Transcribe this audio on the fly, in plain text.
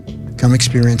Come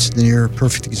experience the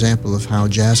near-perfect example of how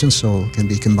jazz and soul can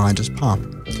be combined as pop.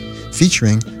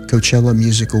 Featuring Coachella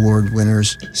Music Award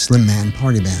winners Slim Man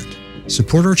Party Band.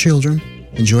 Support our children,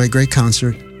 enjoy a great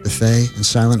concert, buffet, and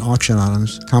silent auction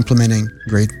items complementing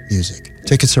great music.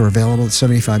 Tickets are available at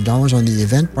 $75 on the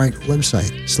Eventbrite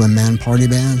website. Slim Man Party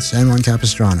Band, San Juan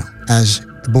Capistrano. As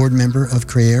a board member of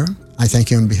Creator, I thank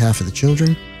you on behalf of the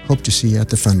children. Hope to see you at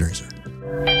the fundraiser.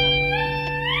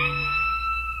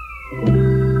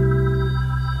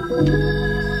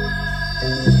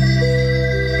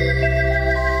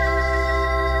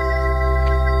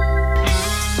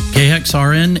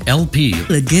 KXRN LP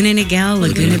Laguna Niguel,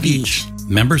 Laguna Beach.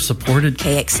 Member supported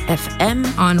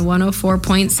KXFM on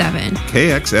 104.7.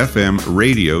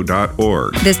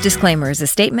 KXFMradio.org. This disclaimer is a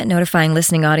statement notifying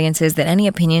listening audiences that any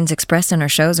opinions expressed on our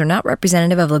shows are not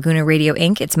representative of Laguna Radio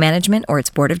Inc., its management, or its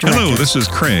board of directors. Hello, this is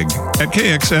Craig at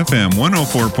KXFM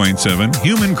 104.7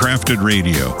 Human Crafted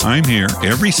Radio. I'm here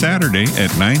every Saturday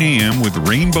at 9 a.m. with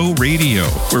Rainbow Radio,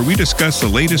 where we discuss the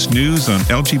latest news on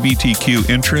LGBTQ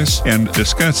interests and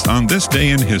discuss on this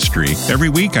day in history. Every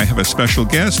week I have a special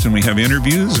guest and we have interviews.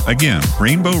 Again,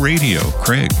 Rainbow Radio,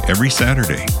 Craig, every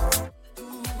Saturday.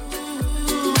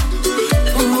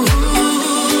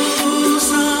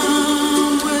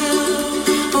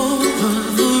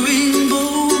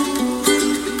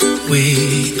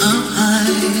 Way up high,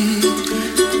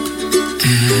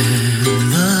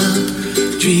 and the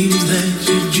dreams that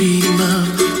you dream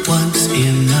of once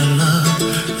in a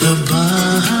lullaby.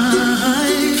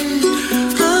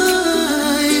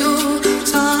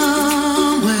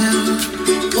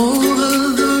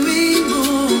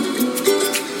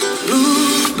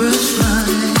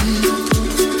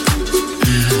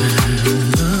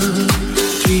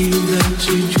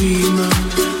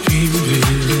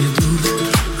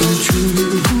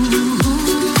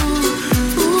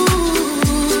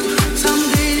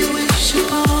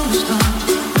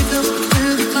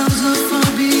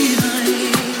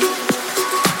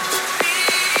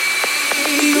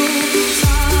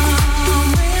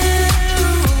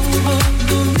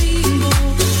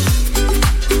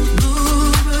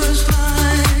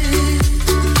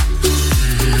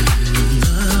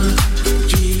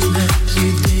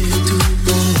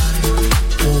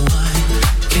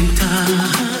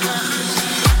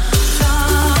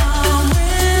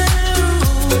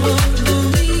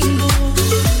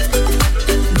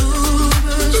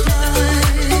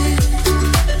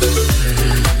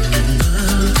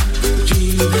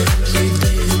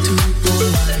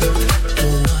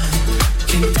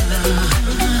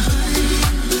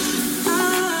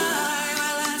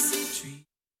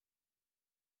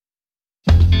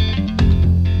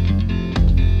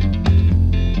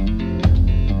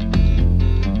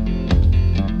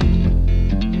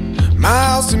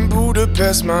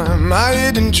 My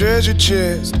hidden treasure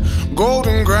chest,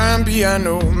 golden grand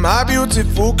piano, my beauty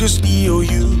focused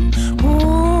EOU.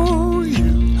 Ooh,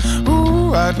 you,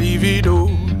 ooh, I'd leave it all.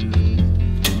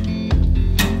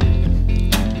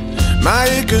 My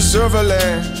acres of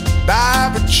land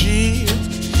I've achieved.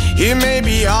 It may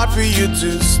be hard for you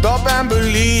to stop and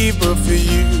believe, but for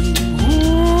you,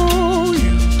 ooh,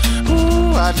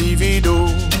 I'd leave it all.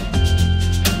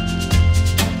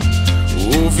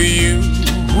 Ooh, for you,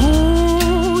 ooh,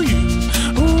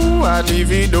 I'd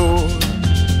leave it all.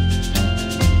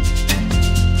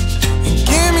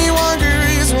 Give me one good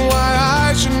reason why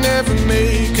I should never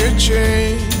make a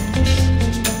change.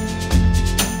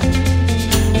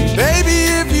 Baby,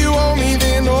 if you owe me,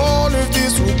 then all of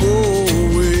this will go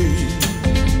away.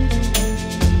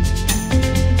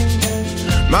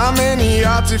 My many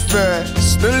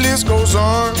artifacts, the list goes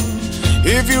on.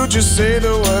 If you just say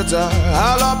the words,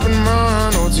 I'll up and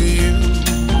run. Oh, to you,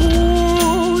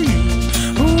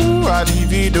 I'd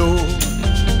leave it all.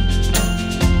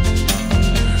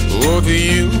 Oh, to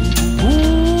you,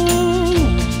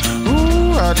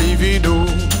 I'd leave it all.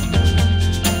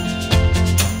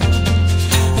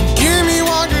 Give me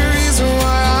one good reason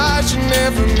why I should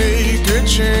never make a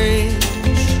change.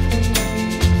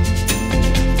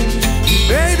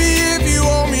 Baby, if you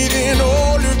owe me, then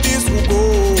all of this will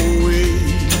go away.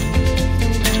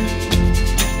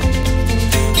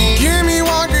 Give me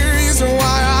one good reason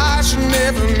why I should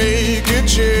never make a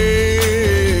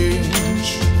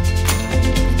change.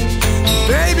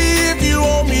 Baby, if you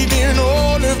owe me, then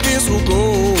all of this will go away.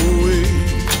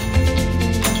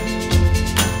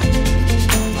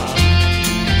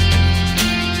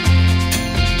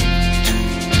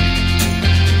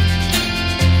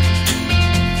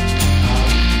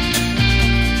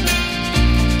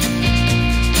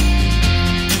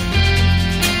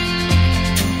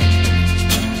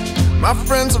 My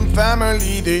friends and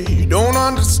family, they don't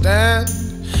understand.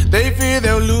 They fear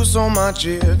they'll lose so much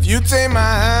if you take my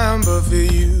hand, but for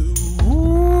you,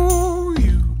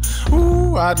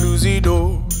 I'd lose it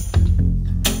all.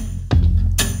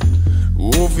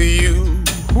 Oh, for you,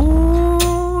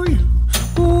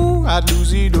 I'd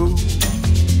lose it all.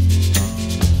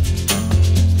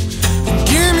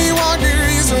 Give me one good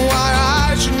reason why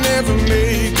I should never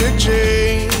make a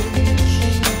change.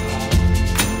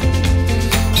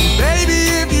 Baby,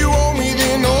 if you owe me,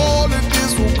 then all of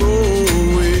this will go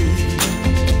away.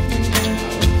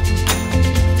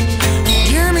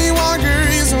 Give me one good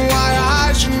reason why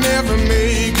I should never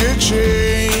make a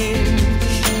change.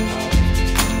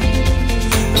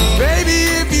 Baby,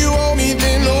 if you owe me,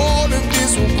 then all of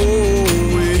this will go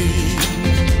away.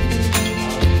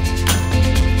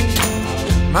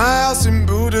 My house in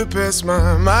Budapest,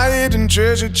 my hidden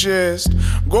treasure chest,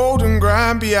 golden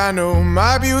grand piano,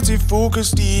 my beautiful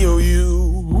Castillo.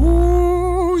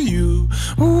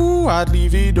 I'd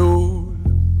leave it all.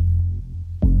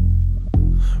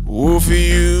 Oh, for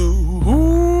you,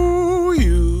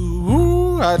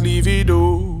 I'd leave it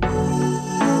all.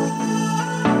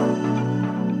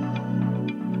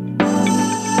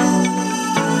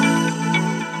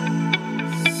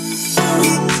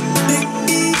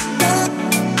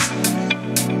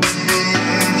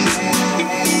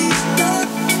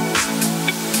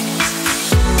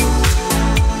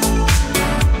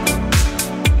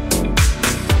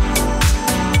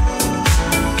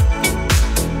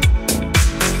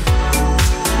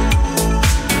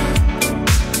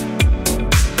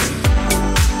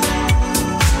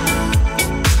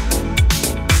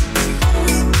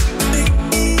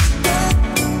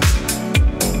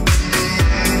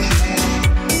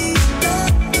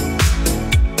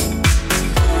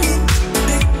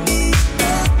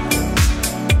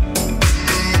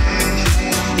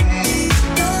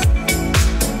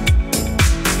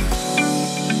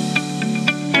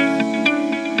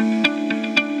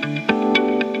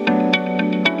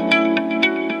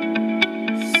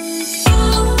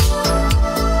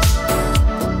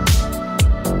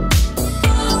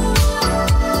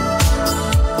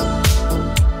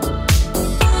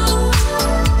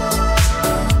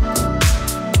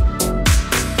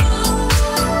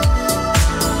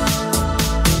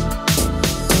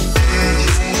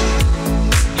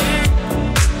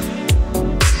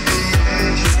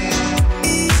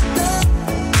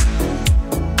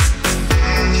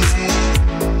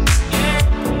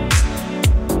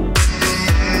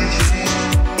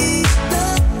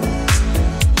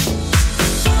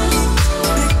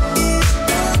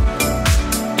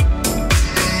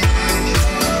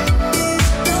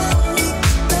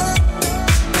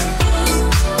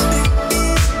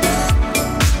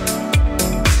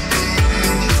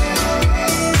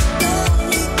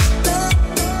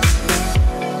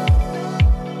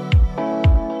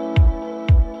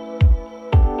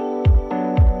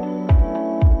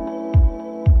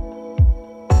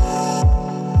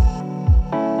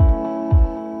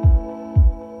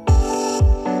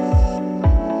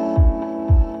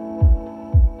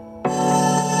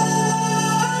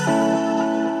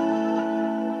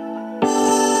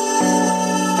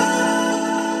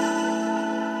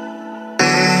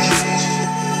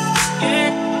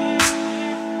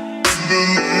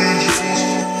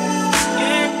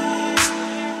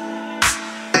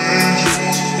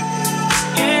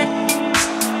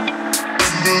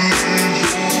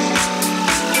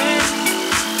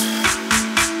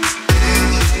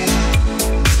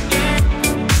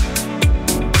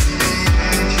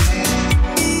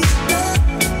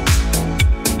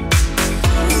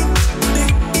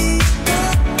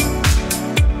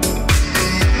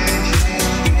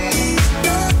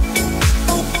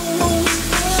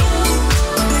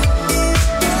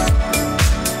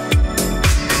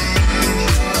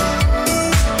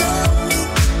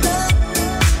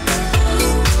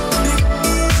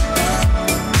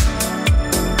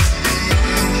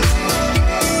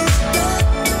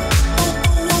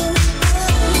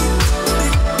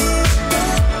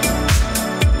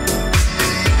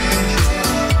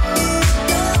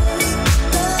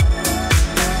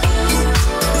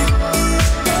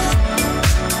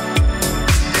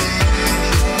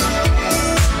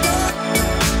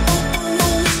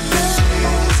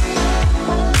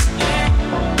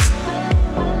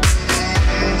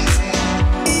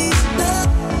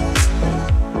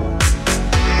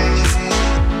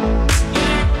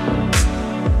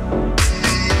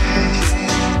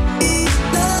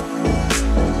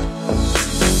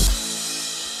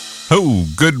 Oh,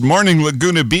 good morning,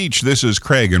 Laguna Beach. This is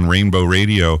Craig and Rainbow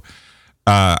Radio.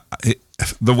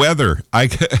 The weather, I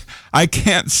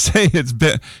can't say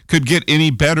could get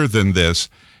any better than this.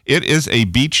 It is a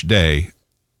beach day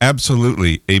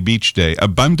absolutely a beach day.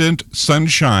 Abundant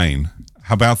sunshine.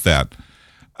 How about that?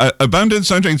 Abundant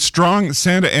sunshine, strong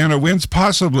Santa Ana winds,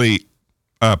 possible.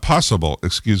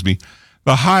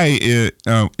 The high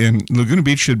in Laguna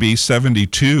Beach should be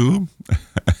 72.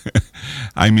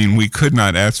 I mean, we could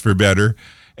not ask for better.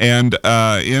 And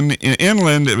in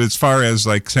inland, as far as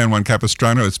like San Juan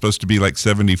Capistrano, it's supposed to be like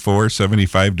 74,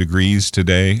 75 degrees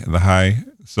today, the high.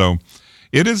 So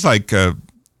it is like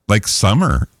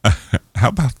summer. How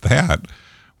about that?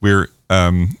 We're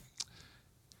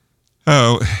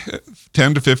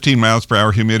 10 to 15 miles per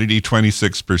hour, humidity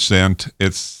 26%.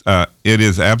 It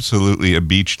is absolutely a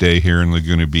beach day here in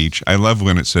Laguna Beach. I love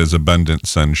when it says abundant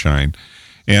sunshine.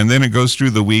 And then it goes through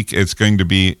the week. It's going to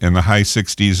be in the high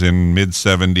 60s and mid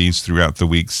 70s throughout the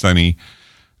week, sunny.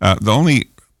 The only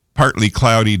partly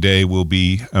cloudy day will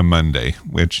be a Monday,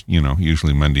 which,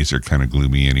 usually Mondays are kind of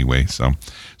gloomy anyway. So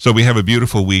we have a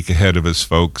beautiful week ahead of us,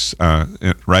 folks,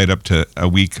 right up to a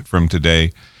week from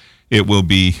today. It will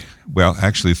be, well,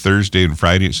 actually Thursday and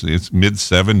Friday, it's mid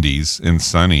 70s and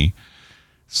sunny.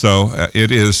 So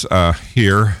it is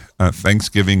here.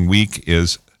 Thanksgiving week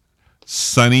is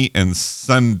sunny and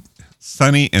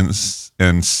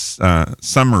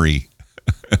summery.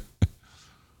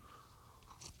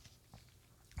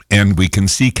 And we can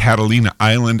see Catalina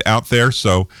Island out there.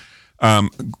 So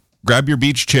grab your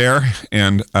beach chair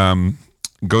and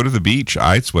go to the beach.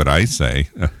 That's what I say.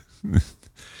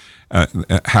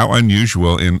 How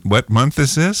unusual. In what month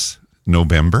is this?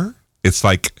 November? It's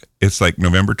like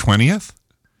November 20th?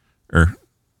 Or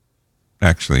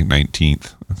actually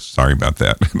 19th. Sorry about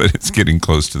that. But it's getting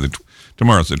close to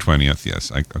tomorrow's the 20th.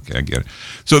 Yes. I get it.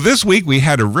 So this week we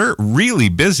had a really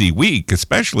busy week,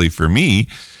 especially for me.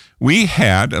 We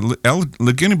had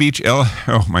Laguna Beach.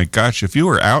 Oh my gosh. If you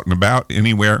were out and about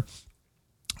anywhere,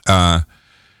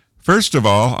 first of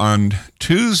all, on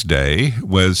Tuesday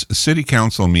was a city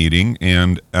council meeting,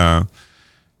 and I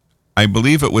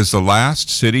believe it was the last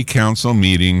city council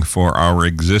meeting for our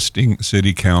existing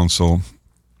city council,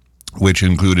 which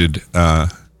included I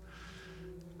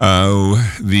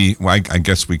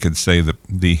guess we could say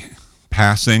the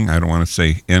passing. I don't want to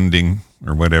say ending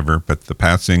or whatever, but the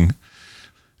passing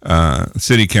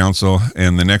city council,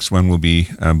 and the next one will be,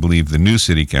 I believe, the new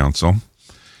city council.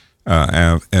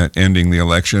 At ending the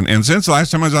election. And since last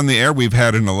time I was on the air, we've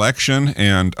had an election,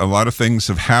 and a lot of things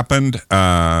have happened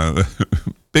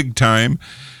big time.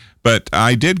 But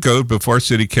I did go before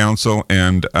city council,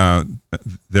 and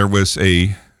there was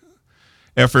a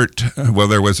effort,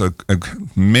 there was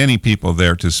many people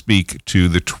there to speak to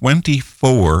the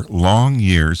 24 long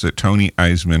years that Tony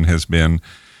Eisman has been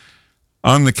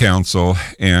on the council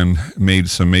and made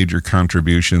some major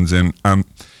contributions. And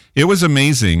it was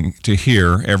amazing to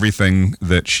hear everything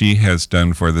that she has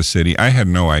done for the city. I had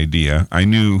no idea. I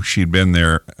knew she'd been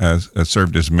there,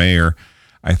 served as mayor,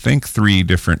 I think 3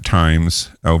 different times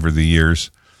over the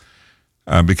years,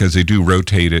 because they do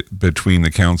rotate it between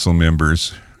the council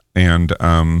members. And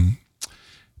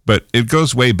but it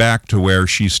goes way back to where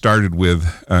she started with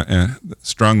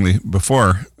strongly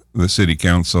before the city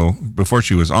council, before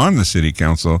she was on the city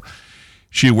council.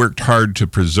 She worked hard to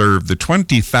preserve the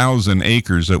 20,000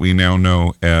 acres that we now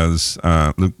know as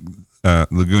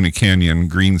Laguna Canyon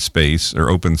green space or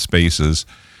open spaces.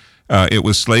 It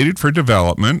was slated for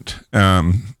development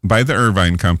by the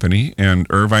Irvine Company, and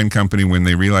Irvine Company, when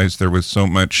they realized there was so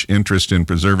much interest in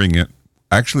preserving it,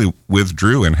 actually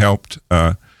withdrew and helped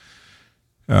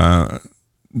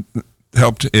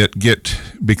it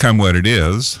become what it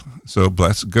is. So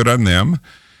good on them.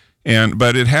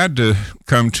 But it had to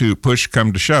come to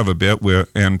shove a bit,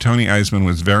 and Tony Eisman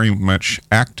was very much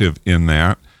active in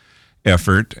that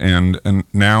effort, and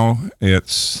now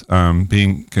it's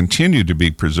being continued to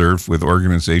be preserved with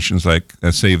organizations like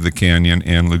Save the Canyon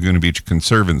and Laguna Beach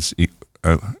Conservancy,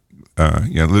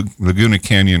 Laguna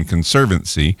Canyon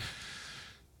Conservancy,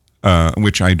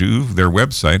 which I do their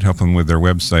website, help them with their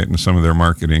website and some of their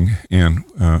marketing, and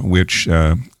which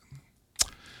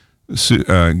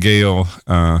Gail,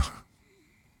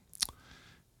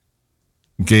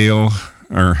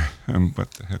 or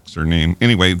what the heck's her name?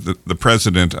 Anyway, the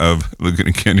president of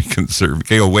Laguna Canyon Conservancy,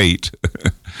 Gail Waite,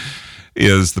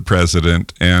 is the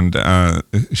president, and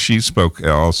she spoke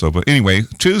also. But anyway,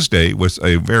 Tuesday was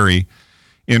a very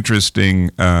interesting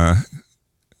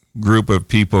group of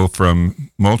people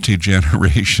from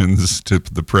multi-generations to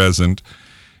the present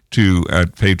to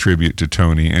pay tribute to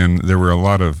Tony. And there were a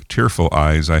lot of tearful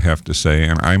eyes, I have to say.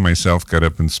 And I myself got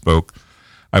up and spoke.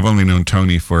 I've only known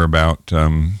Tony for about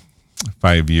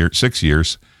 6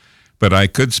 years, but I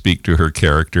could speak to her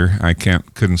character. I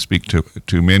couldn't speak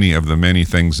to many of the many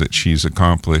things that she's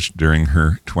accomplished during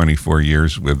her 24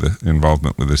 years with the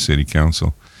involvement with the city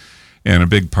council, and a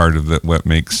big part of what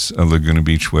makes Laguna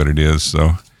Beach what it is.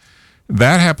 So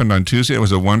that happened on Tuesday. It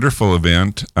was a wonderful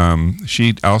event.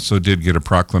 She also did get a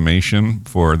proclamation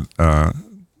before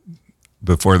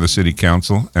the city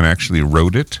council, and actually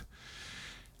wrote it,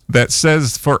 that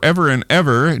says forever and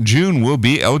ever, June will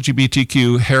be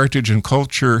LGBTQ Heritage and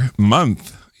Culture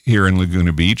Month here in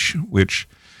Laguna Beach, which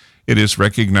it is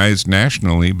recognized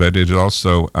nationally, but it is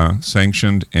also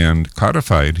sanctioned and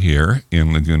codified here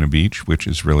in Laguna Beach, which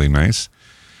is really nice.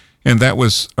 And that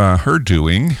was her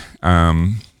doing.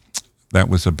 That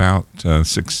was about 7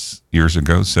 years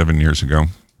ago,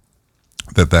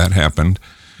 that happened.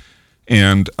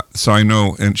 And so I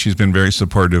know, and she's been very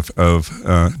supportive of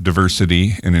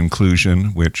diversity and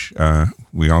inclusion, which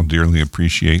we all dearly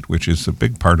appreciate, which is a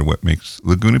big part of what makes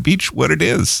Laguna Beach what it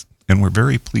is. And we're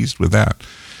very pleased with that.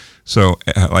 So,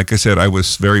 like I said, I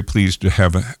was very pleased to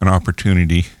have an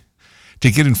opportunity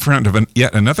to get in front of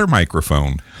yet another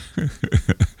microphone.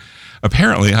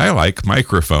 Apparently, I like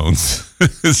microphones.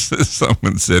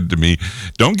 Someone said to me,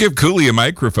 "Don't give Cooley a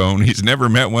microphone. He's never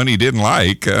met one he didn't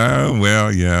like."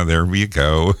 Well, yeah, there we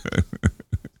go.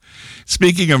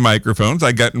 Speaking of microphones,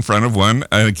 I got in front of one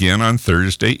again on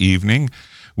Thursday evening.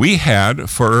 We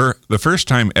had, for the first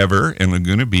time ever in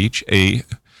Laguna Beach, a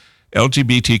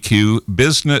LGBTQ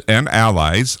business and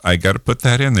allies. I got to put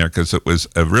that in there because it was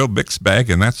a real mixed bag,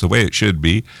 and that's the way it should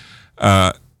be.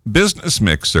 Business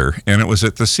mixer, and it was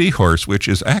at the Seahorse, which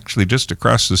is actually just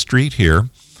across the street here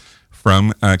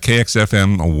from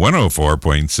KXFM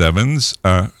 104.7's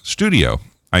studio.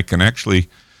 I can actually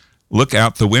look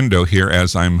out the window here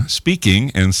as I'm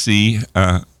speaking and see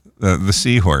the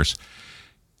Seahorse.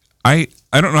 I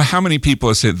don't know how many people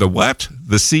have said, the what?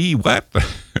 The sea what?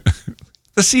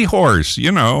 The Seahorse,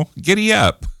 giddy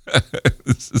up.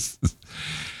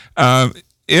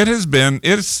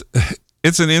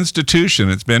 It's an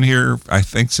institution. It's been here, I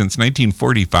think, since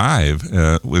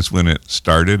 1945 was when it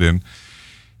started, and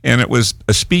it was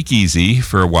a speakeasy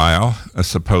for a while,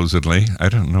 supposedly. I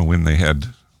don't know when they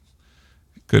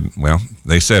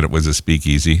they said it was a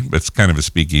speakeasy, but it's kind of a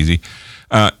speakeasy.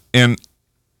 And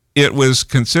it was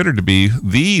considered to be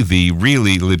the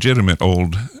really legitimate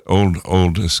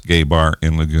oldest gay bar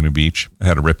in Laguna Beach. It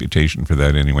had a reputation for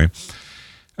that anyway.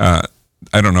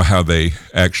 I don't know how they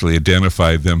actually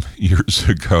identified them years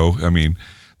ago. I mean,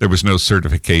 there was no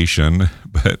certification,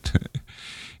 but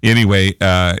anyway,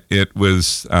 it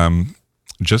was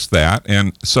just that.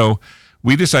 And so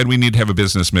we decided we need to have a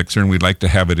business mixer, and we'd like to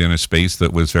have it in a space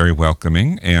that was very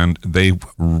welcoming. And they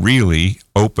really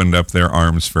opened up their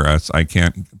arms for us. I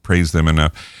can't praise them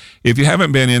enough. If you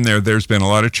haven't been in there, there's been a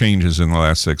lot of changes in the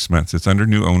last 6 months. It's under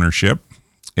new ownership,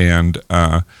 and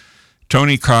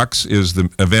Tony Cox is the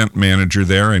event manager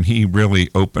there, and he really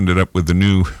opened it up with the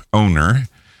new owner,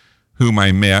 whom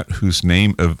I met, whose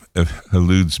name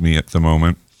eludes me at the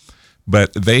moment.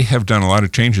 But they have done a lot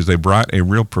of changes. They brought a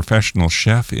real professional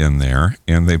chef in there,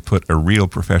 and they put a real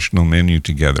professional menu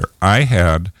together. I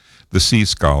had the sea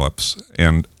scallops,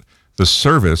 and the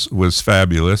service was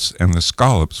fabulous, and the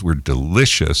scallops were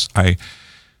delicious.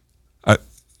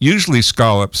 Usually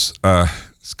scallops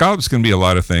can be a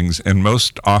lot of things, and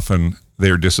most often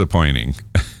they're disappointing.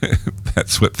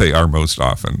 That's what they are most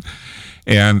often.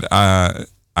 And I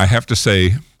have to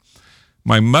say,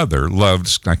 my mother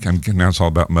loved, now it's all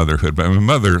about motherhood, but my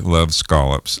mother loved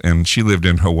scallops, and she lived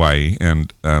in Hawaii,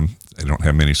 and they don't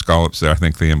have many scallops there. I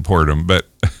think they import them, but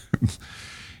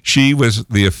she was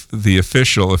the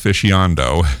official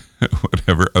aficionado,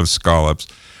 whatever, of scallops.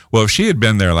 Well, if she had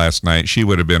been there last night, she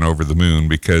would have been over the moon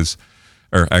because,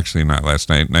 or actually not last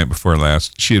night, night before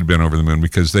last, she had been over the moon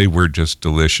because they were just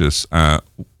delicious.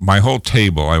 My whole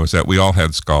table I was at, we all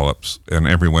had scallops, and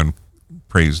everyone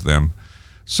praised them.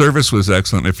 Service was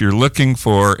excellent. If you're looking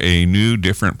for a new,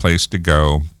 different place to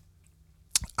go,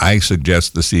 I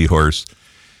suggest the Seahorse.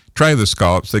 Try the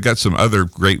scallops. They got some other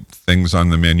great things on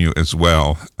the menu as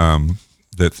well,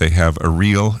 that they have a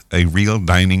real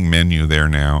dining menu there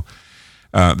now.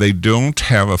 They don't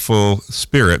have a full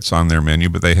spirits on their menu,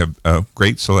 but they have a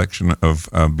great selection of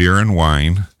beer and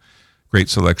wine, great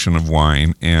selection of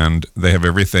wine, and they have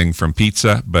everything from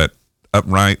pizza, but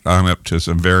up to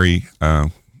some very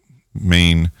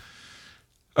main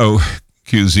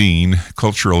cuisine,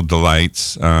 cultural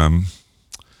delights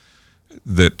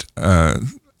that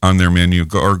on their menu.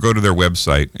 Go to their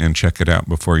website and check it out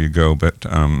before you go. But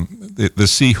the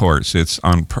Seahorse, it's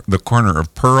on the corner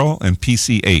of Pearl and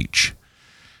PCH.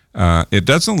 It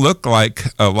doesn't look like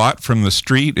a lot from the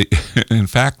street. In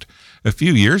fact, a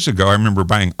few years ago, I remember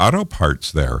buying auto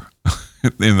parts there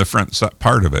in the front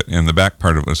part of it, and the back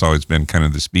part of it has always been kind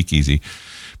of the speakeasy.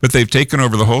 But they've taken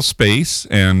over the whole space,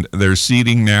 and they're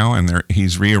seating now, and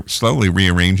he's slowly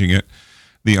rearranging it.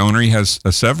 The owner, he has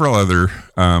several other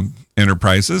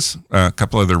enterprises, a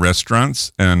couple other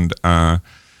restaurants, and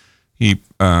he's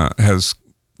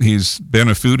been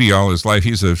a foodie all his life.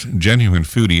 He's a genuine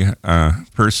foodie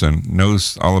person,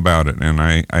 knows all about it, and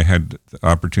I had the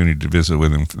opportunity to visit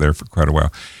with him there for quite a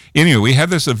while. Anyway, we had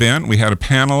this event. We had a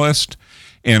panelist,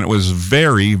 and it was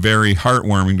very, very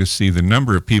heartwarming to see the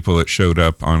number of people that showed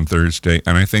up on Thursday,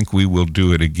 and I think we will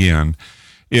do it again.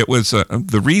 It was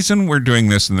the reason we're doing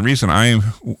this, and the reason I am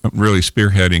really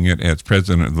spearheading it as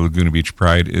president of the Laguna Beach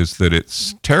Pride is that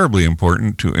it's terribly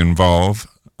important to involve,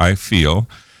 I feel,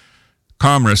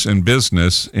 commerce and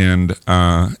business in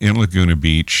Laguna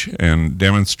Beach and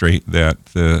demonstrate that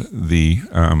the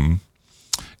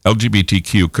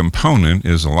LGBTQ component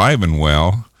is alive and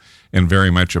well and very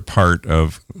much a part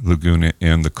of Laguna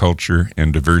and the culture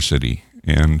and diversity.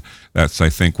 And that's, I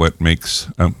think, what makes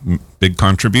a big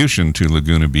contribution to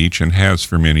Laguna Beach and has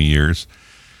for many years.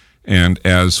 And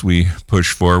as we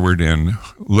push forward and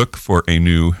look for a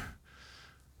new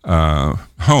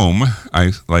home,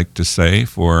 I like to say,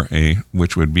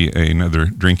 which would be another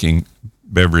drinking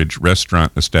beverage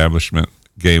restaurant establishment,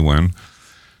 gay one,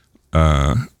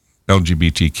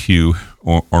 LGBTQ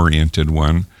oriented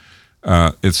one,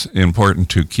 it's important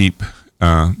to keep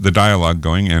the dialogue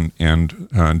going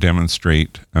and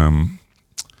demonstrate,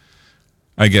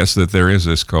 I guess, that there is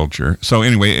this culture. So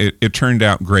anyway, it turned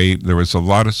out great. There was a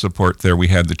lot of support there. We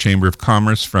had the Chamber of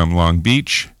Commerce from Long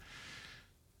Beach,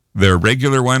 their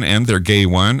regular one and their gay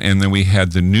one, and then we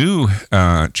had the new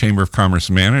Chamber of Commerce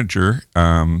manager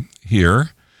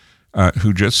here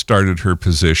who just started her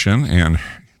position, and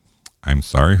I'm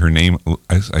sorry, her name,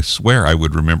 I swear I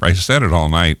would remember. I said it all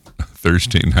night,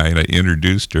 Thursday night. I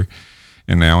introduced her.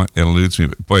 And now it eludes me.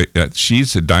 But boy,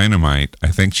 she's a dynamite. I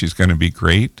think she's going to be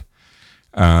great.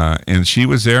 And she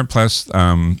was there. Plus, we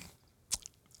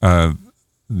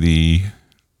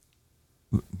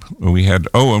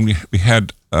had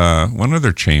one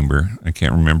other chamber. I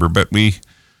can't remember, but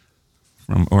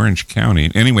from Orange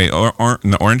County. Anyway,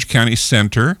 in the Orange County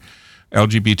Center,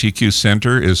 LGBTQ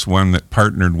Center is one that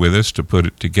partnered with us to put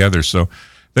it together. So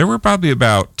there were probably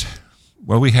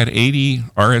we had 80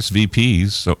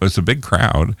 RSVPs, so it was a big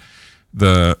crowd.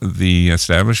 The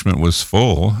establishment was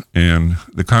full, and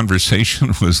the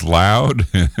conversation was loud.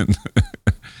 And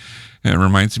it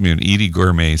reminds me of an Edie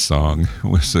Gourmet song.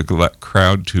 Was the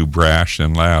crowd too brash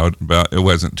and loud? But it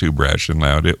wasn't too brash and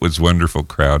loud. It was a wonderful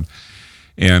crowd,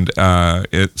 and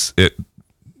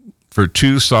for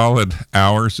 2 solid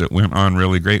hours, it went on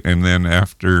really great. And then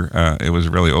after it was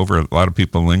really over, a lot of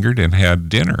people lingered and had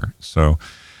dinner. So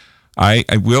I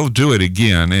will do it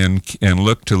again and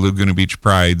look to Laguna Beach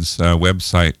Pride's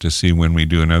website to see when we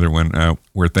do another one.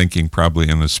 We're thinking probably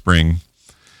in the spring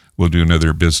we'll do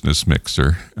another business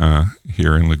mixer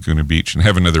here in Laguna Beach and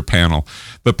have another panel.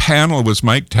 The panel was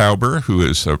Mike Tauber, who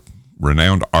is a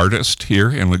renowned artist here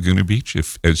in Laguna Beach,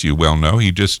 as you well know.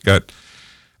 He just got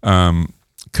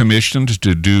commissioned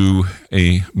to do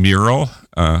a mural,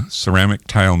 ceramic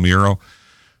tile mural,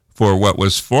 for what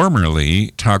was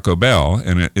formerly Taco Bell,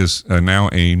 and it is now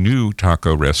a new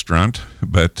taco restaurant,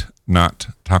 but not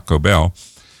Taco Bell.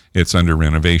 It's under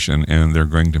renovation, and they're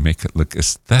going to make it look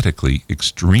aesthetically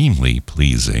extremely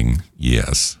pleasing.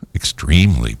 Yes,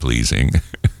 extremely pleasing,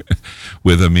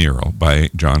 with a mural by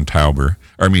Mr.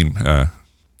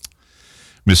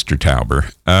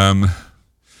 Tauber.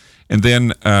 And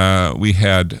then we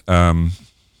had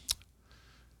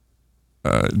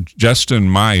Justin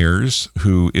Myers,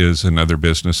 who is another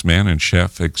businessman and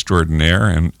chef extraordinaire,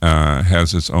 and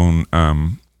has his own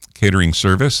catering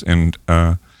service and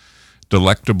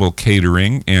Delectable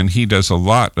Catering, and he does a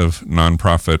lot of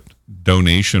nonprofit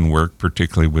donation work,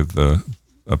 particularly with the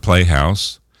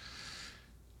Playhouse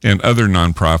and other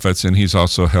nonprofits, and he's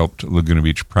also helped Laguna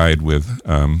Beach Pride with,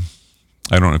 I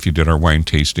don't know if you did our wine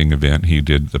tasting event, he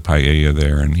did the paella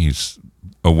there, and he's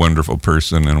a wonderful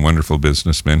person and a wonderful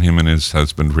businessman. Him and his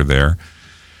husband were there.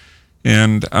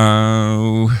 And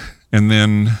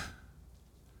then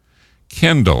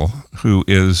Kendall, who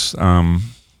is,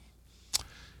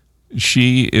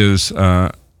 she is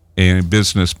a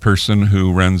business person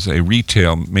who runs a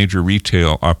major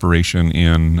retail operation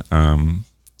in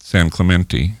San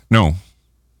Clemente.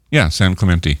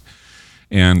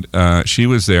 And she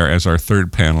was there as our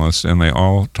third panelist, and they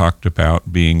all talked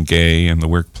about being gay in the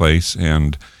workplace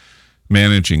and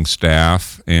managing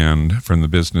staff, and from the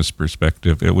business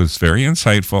perspective. It was very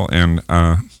insightful and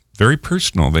very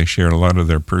personal. They share a lot of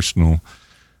their personal,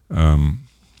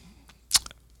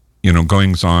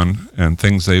 goings on and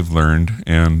things they've learned.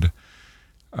 And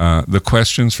the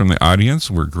questions from the audience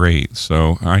were great.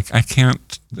 So I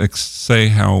can't say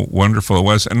how wonderful it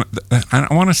was. And I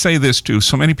want to say this too.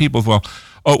 So many people,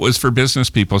 it was for business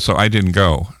people, so I didn't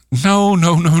go. No.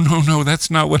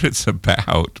 That's not what it's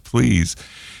about, please.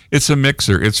 It's a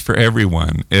mixer. It's for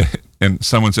everyone. And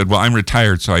someone said, I'm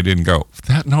retired, so I didn't go.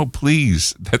 No,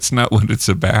 please. That's not what it's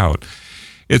about.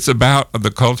 It's about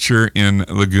the culture in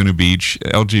Laguna Beach,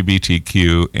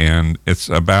 LGBTQ, and it's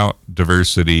about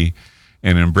diversity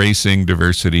and embracing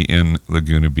diversity in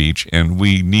Laguna Beach. And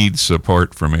we need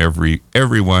support from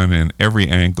everyone and every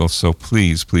angle. So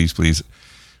please, please, please.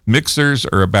 Mixers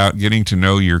are about getting to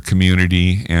know your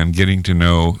community and getting to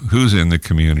know who's in the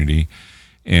community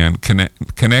and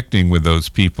connecting with those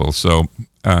people. So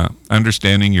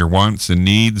understanding your wants and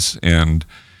needs, and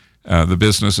the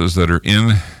businesses that are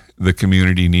in the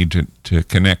community need to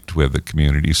connect with the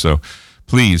community. So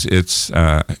please, it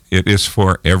is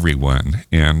for everyone,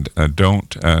 and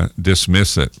don't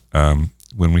dismiss it.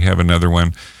 When we have another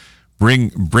one,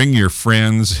 bring your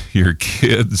friends, your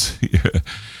kids.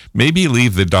 Maybe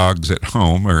leave the dogs at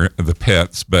home or the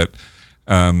pets, but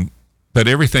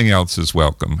everything else is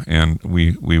welcome, and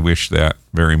we wish that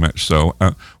very much so.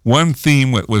 One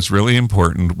theme that was really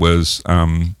important was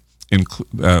the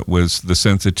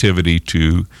sensitivity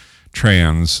to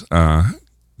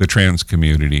the trans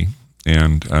community,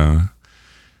 and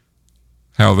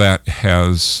how that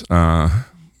has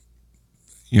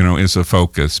is a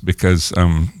focus, because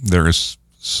there is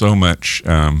so much.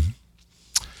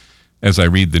 As I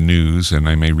read the news, and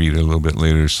I may read a little bit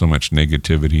later, there's so much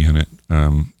negativity in it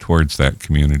towards that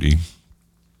community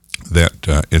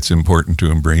that it's important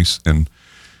to embrace, and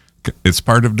it's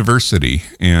part of diversity,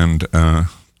 and I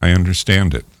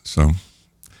understand it. So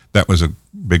that was a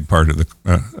big part of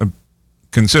a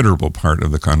considerable part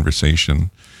of the conversation.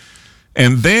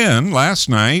 And then last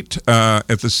night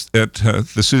at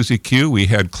the Susie Q, we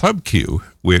had Club Q,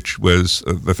 which was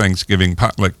the Thanksgiving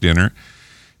potluck dinner.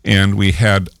 And we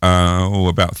had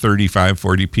about 35,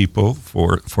 40 people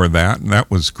for that, and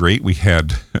that was great. We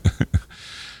had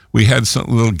some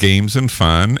little games and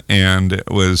fun, and it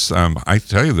was, I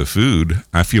tell you, the food.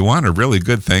 If you want a really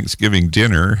good Thanksgiving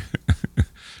dinner,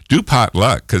 do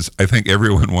potluck, because I think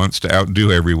everyone wants to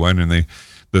outdo everyone, and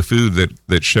the food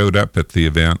that showed up at the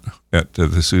event at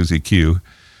the Susie Q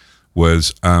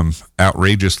was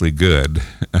outrageously good.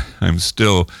 I'm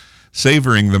still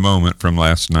savoring the moment from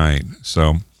last night.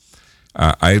 So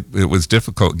it was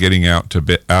difficult getting out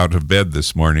of bed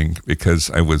this morning because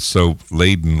I was so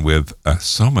laden with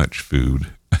so much food.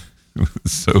 It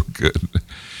was so good.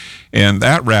 And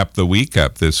that wrapped the week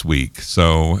up this week.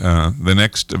 So the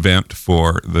next event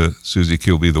for the Susie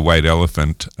Q will be the White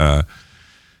Elephant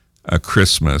a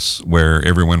Christmas, where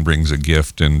everyone brings a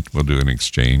gift and we'll do an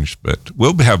exchange. But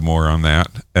we'll have more on that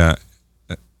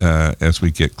as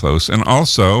we get close. And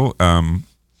also,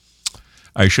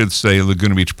 I should say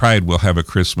Laguna Beach Pride will have a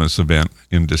Christmas event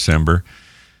in December,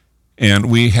 and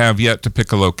we have yet to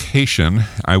pick a location.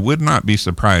 I would not be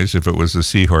surprised if it was the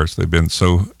Seahorse. They've been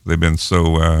so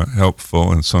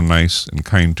helpful and so nice and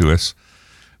kind to us.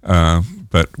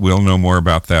 But we'll know more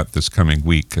about that this coming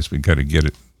week, because we got to get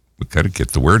it. We got to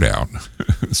get the word out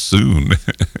soon.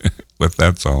 What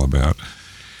that's all about.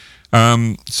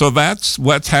 So that's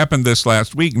what's happened this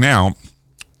last week. Now,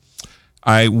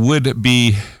 I would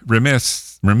be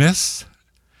remiss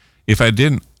if I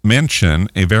didn't mention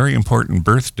a very important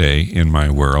birthday in my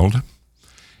world.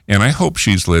 And I hope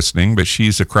she's listening, but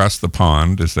she's across the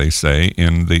pond, as they say,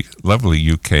 in the lovely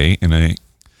UK,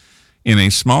 in a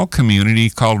small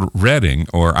community called Reading,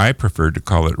 or I prefer to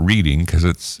call it Reading, because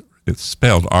it's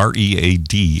spelled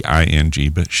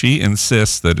Reading, but she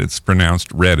insists that it's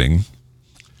pronounced Reading.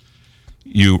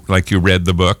 You read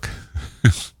the book,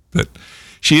 but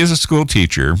she is a school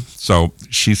teacher, so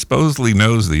she supposedly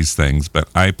knows these things, but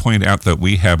I point out that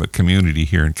we have a community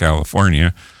here in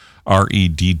California,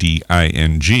 Redding,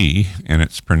 and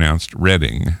it's pronounced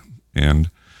Reading,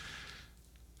 and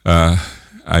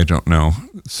I don't know,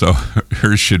 so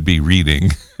hers should be Reading.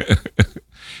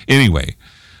 Anyway,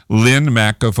 Lynn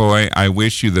McAvoy, I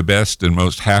wish you the best and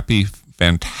most happy,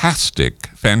 fantastic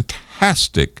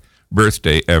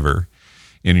birthday ever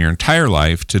in your entire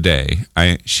life today.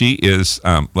 She is,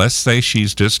 let's say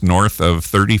she's just north of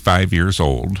 35 years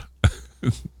old.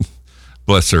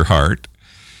 Bless her heart.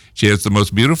 She has the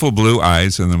most beautiful blue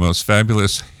eyes and the most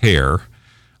fabulous hair,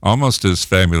 almost as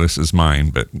fabulous as mine,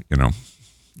 but,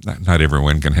 not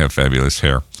everyone can have fabulous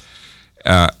hair.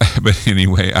 But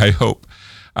anyway, I hope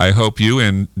I hope you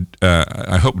and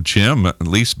I hope Jim at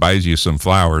least buys you some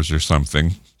flowers or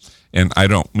something. And I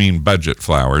don't mean budget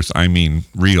flowers. I mean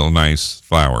real nice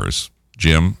flowers.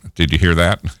 Jim, did you hear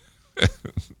that?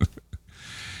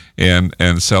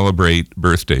 and celebrate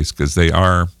birthdays, because they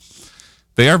are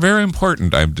very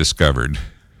important, I've discovered.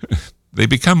 They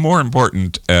become more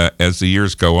important as the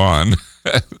years go on.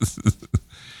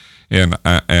 and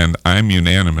I'm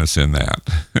unanimous in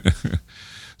that.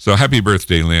 So happy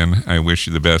birthday, Lynn. I wish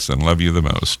you the best and love you the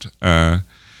most.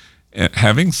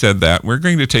 Having said that, we're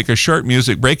going to take a short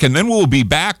music break, and then we'll be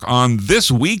back on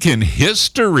This Week in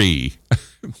History.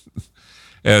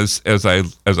 As I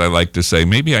like to say,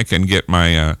 maybe I can get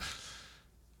my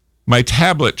my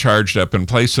tablet charged up and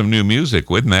play some new music.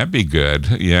 Wouldn't that be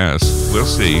good? Yes, we'll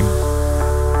see.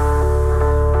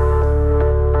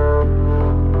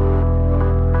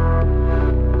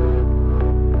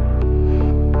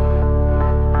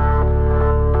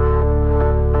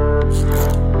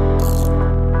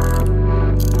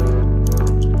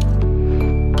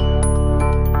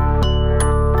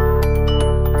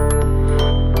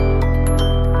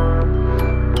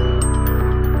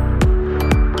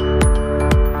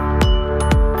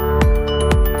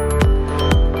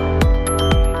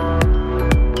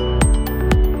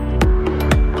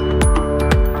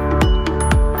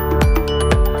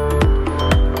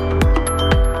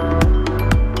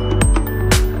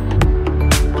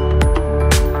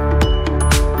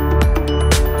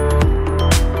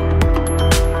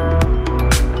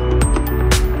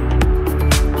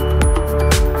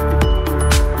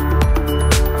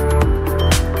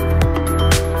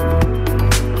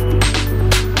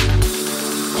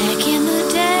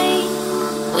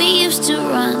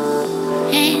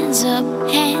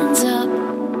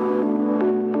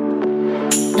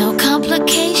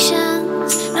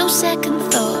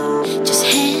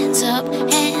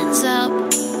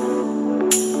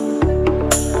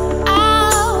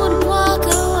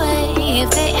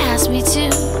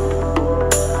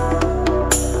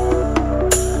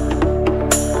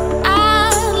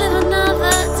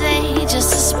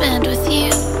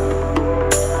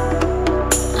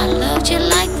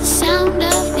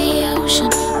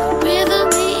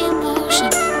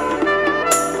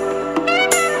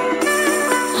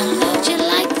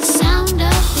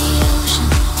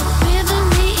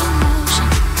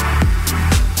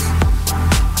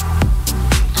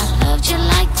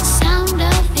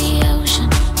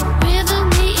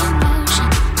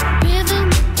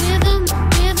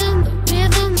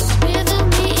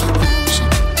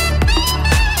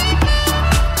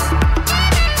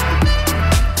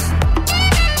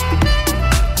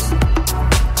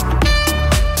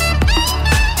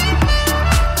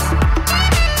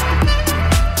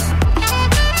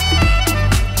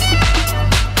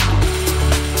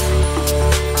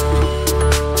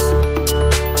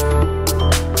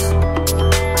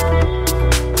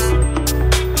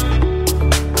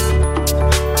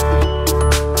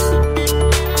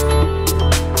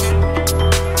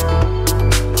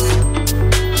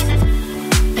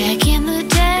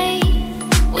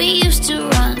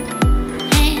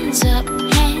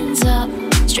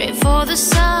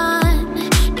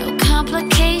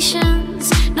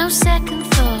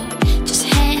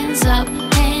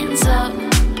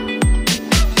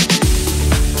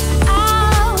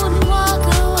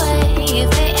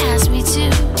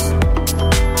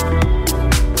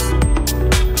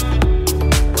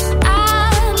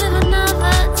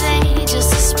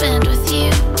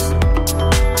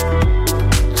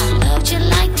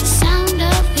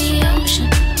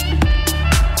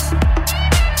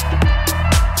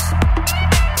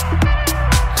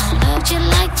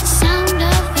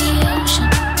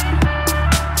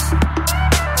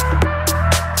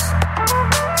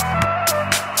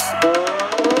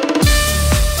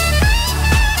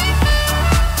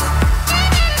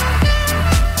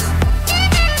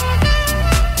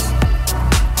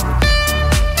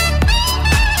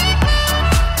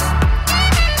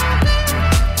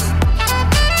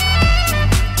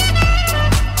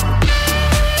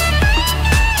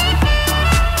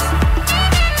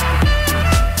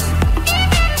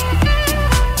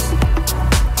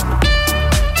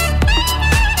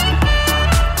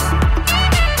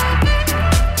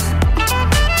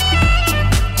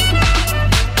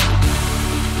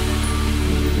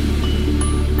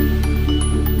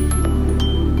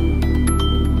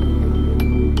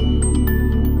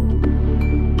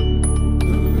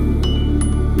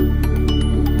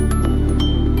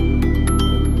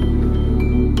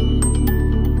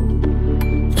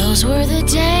 Those were the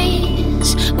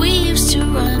days we used to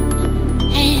run.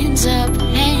 Hands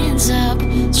up,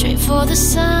 straight for the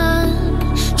sun.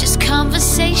 Just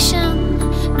conversation,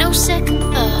 no second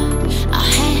thought.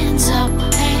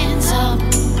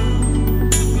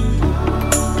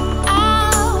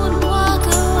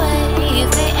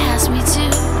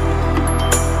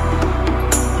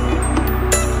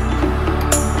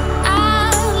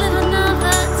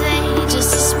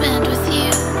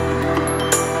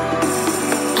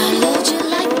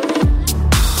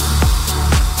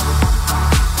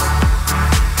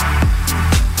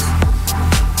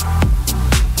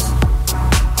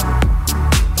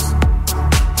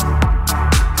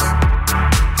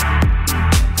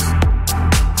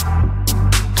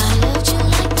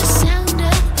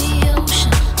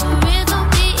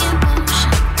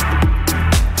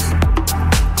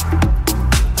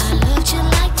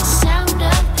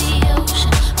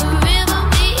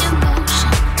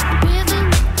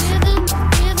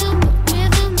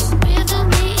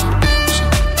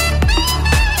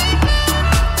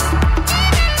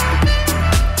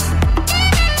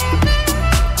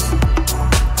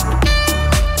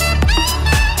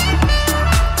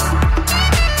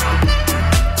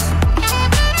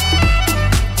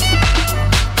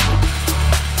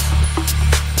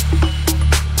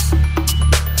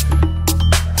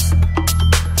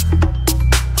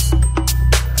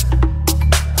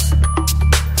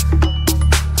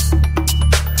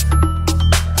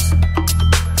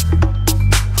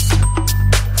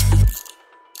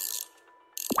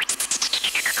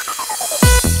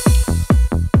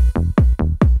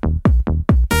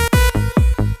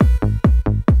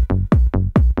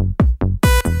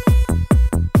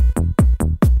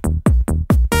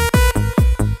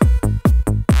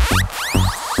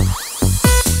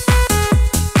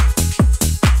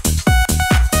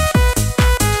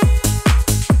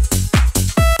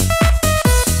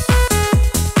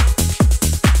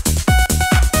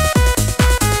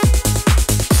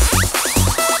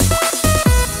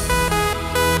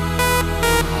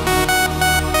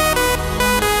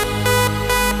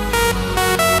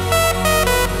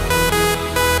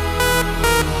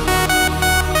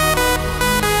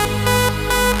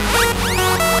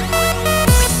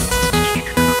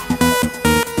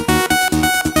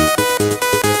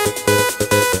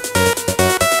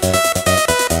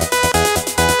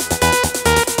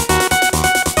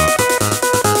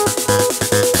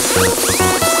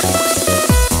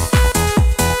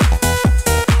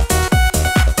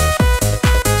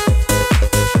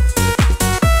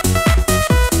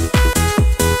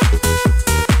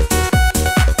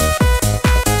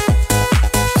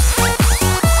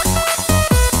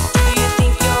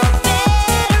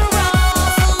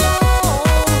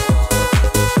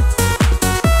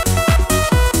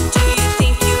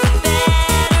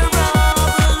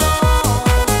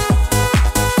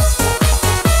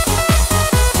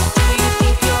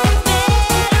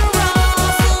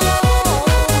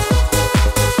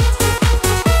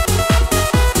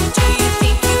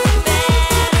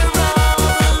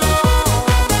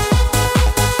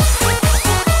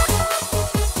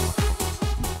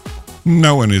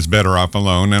 No one is better off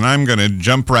alone, and I'm going to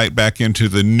jump right back into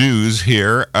the news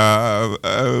here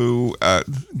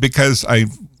because I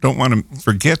don't want to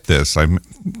forget this.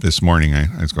 This morning I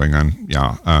was going on,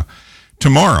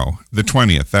 tomorrow, the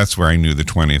 20th, that's where I knew the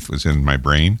 20th was in my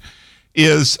brain,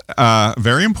 is a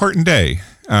very important day.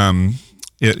 There's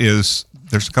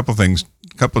a couple things,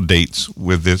 a couple dates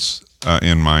with this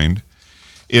in mind.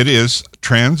 It is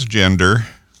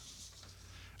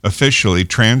officially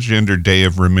Transgender Day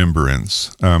of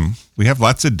Remembrance. We have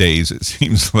lots of days, it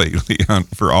seems, lately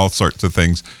for all sorts of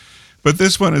things. But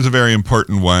this one is a very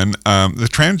important one. The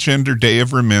Transgender Day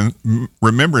of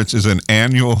Remembrance is an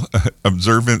annual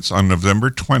observance on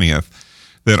November 20th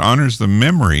that honors the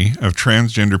memory of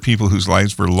transgender people whose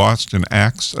lives were lost in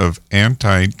acts of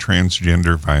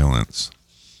anti-transgender violence.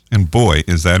 And boy,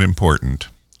 is that important.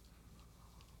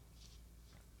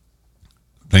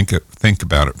 Think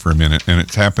about it for a minute, and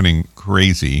it's happening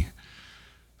crazy.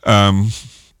 It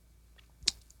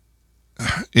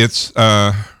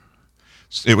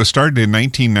was started in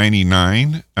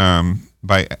 1999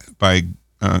 by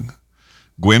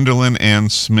Gwendolyn Ann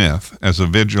Smith as a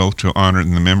vigil to honor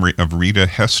the memory of Rita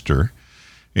Hester,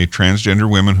 a transgender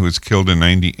woman who was killed in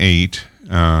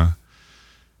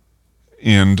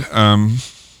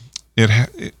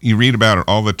 1998. You read about it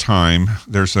all the time.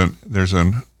 There's an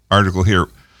article here.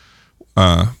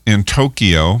 In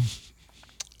Tokyo,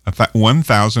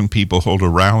 1,000 people hold a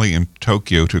rally in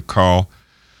Tokyo to call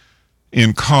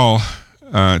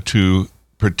to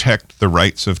protect the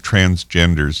rights of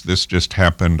transgenders. This just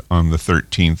happened on the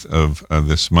 13th of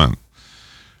this month.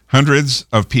 Hundreds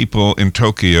of people in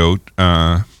Tokyo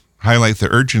highlight the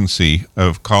urgency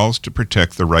of calls to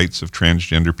protect the rights of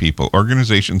transgender people.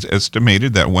 Organizations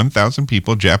estimated that 1,000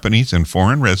 people, Japanese and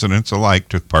foreign residents alike,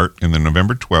 took part in the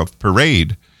November 12th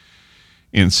parade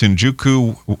in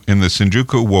the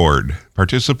Shinjuku ward.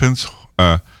 Participants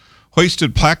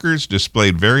hoisted placards,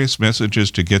 displayed various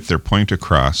messages to get their point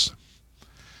across.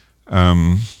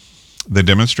 The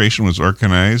demonstration was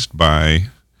organized by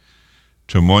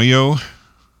Tomoyo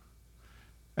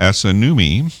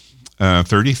Asanumi,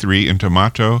 33, and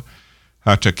Tomato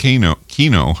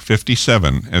Hatakino,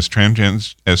 57. As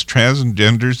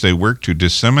transgenders, they work to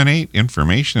disseminate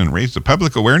information and raise the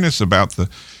public awareness about the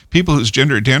people whose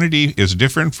gender identity is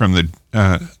different from the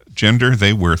gender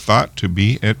they were thought to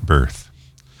be at birth.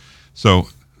 So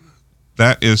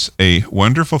that is a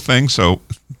wonderful thing. So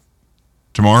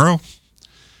tomorrow,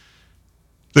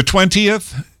 the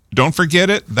 20th, don't forget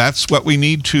it. That's what we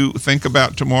need to think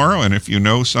about tomorrow. And if you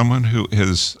know someone who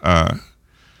has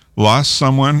lost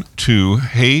someone to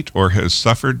hate or has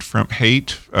suffered from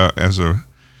hate as a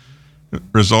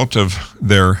result of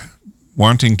their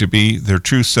wanting to be their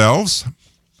true selves,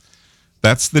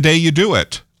 that's the day you do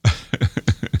it.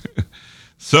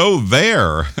 So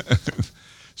there.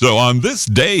 So on this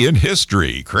day in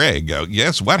history, Craig,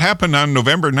 yes, what happened on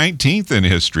November 19th in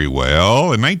history?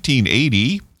 Well, in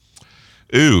 1980,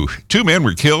 2 men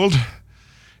were killed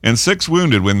and 6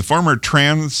 wounded when former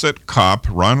transit cop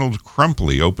Ronald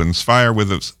Crumpley opens fire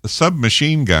with a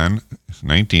submachine gun.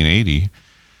 1980.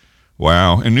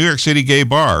 Wow. In New York City gay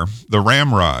bar, the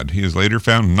Ramrod. He is later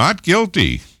found not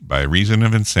guilty by reason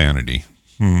of insanity.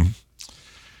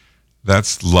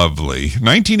 That's lovely.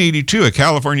 1982, a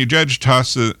California judge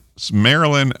tosses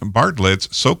Marilyn Bartlett's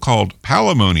so-called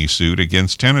palimony suit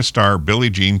against tennis star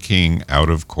Billie Jean King out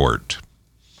of court.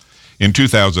 In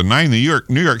 2009, the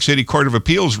New York City Court of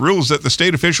Appeals rules that the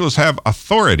state officials have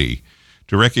authority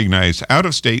to recognize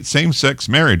out-of-state same-sex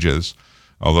marriages,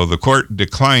 although the court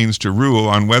declines to rule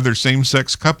on whether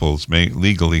same-sex couples may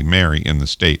legally marry in the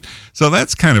state. So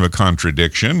that's kind of a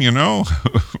contradiction, you know.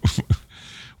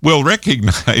 We'll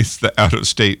recognize the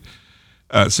out-of-state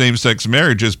same-sex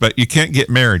marriages, but you can't get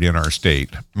married in our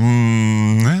state.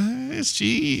 I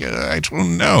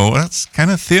don't know. That's kind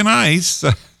of thin ice,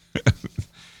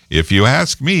 if you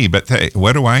ask me. But hey,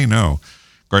 what do I know?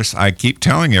 Of course, I keep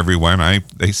telling everyone,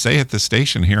 they say at the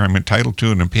station here I'm entitled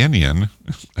to an opinion.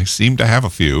 I seem to have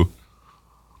a few.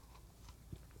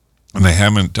 And they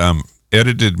haven't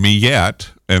edited me yet,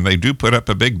 and they do put up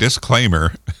a big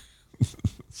disclaimer.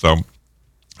 So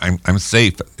I'm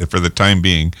safe for the time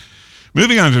being.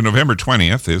 Moving on to November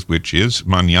 20th, which is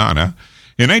mañana.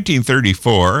 In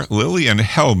 1934, Lillian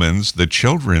Hellman's The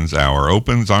Children's Hour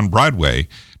opens on Broadway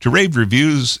to rave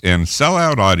reviews and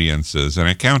sell-out audiences. An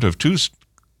account of 2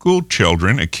 school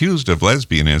children accused of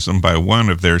lesbianism by one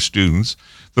of their students.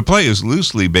 The play is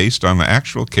loosely based on the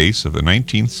actual case of a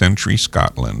 19th century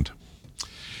Scotland.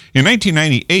 In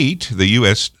 1998, the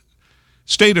U.S.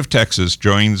 state of Texas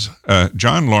joins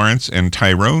John Lawrence and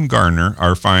Tyrone Garner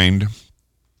are fined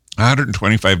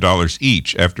 $125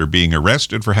 each after being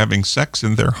arrested for having sex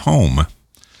in their home.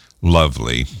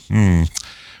 Lovely.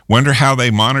 Wonder how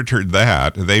they monitored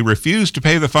that. They refused to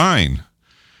pay the fine,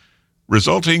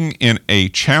 resulting in a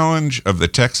challenge of the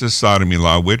Texas sodomy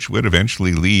law, which would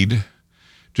eventually lead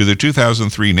to the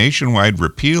 2003 nationwide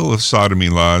repeal of sodomy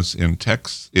laws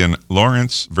in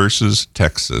Lawrence versus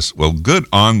Texas. Well, good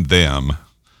on them.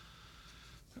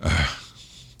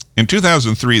 In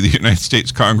 2003, the United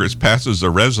States Congress passes a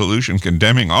resolution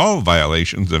condemning all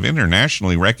violations of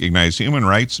internationally recognized human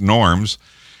rights norms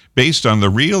based on the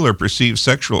real or perceived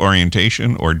sexual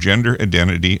orientation or gender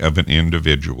identity of an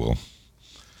individual.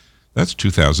 That's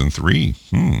 2003.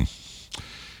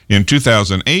 In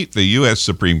 2008, the U.S.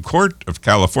 Supreme Court of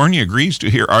California agrees to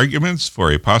hear arguments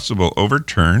for a possible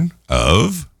overturn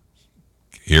of,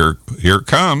 here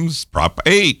comes, Prop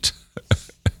 8.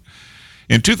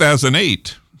 In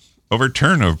 2008,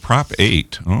 overturn of Prop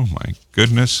 8. Oh, my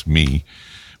goodness me.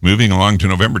 Moving along to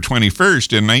November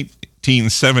 21st, in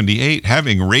 1978,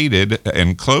 having raided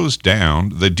and closed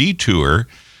down the Detour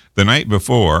the night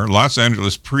before, Los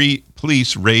Angeles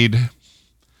police raid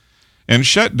and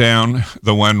shut down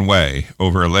the one-way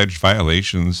over alleged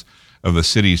violations of the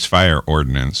city's fire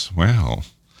ordinance. Well,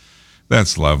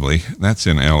 that's lovely. That's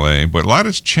in L.A., but a lot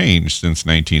has changed since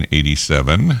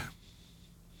 1987.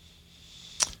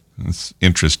 It's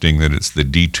interesting that it's the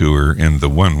Detour and the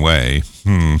one-way.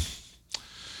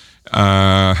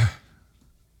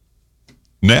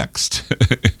 Next,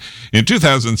 in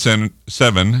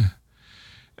 2007,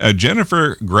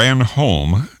 Jennifer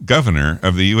Granholm, governor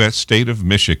of the U.S. state of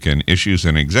Michigan, issues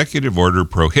an executive order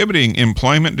prohibiting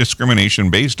employment discrimination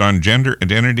based on gender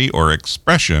identity or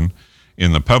expression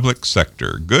in the public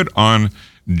sector. Good on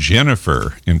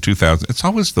Jennifer in 2000. It's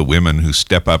always the women who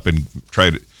step up and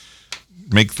try to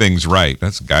make things right.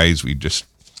 That's guys, we just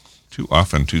too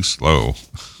often too slow.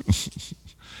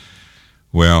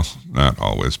 Well, not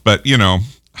always, but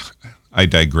I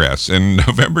digress. In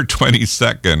November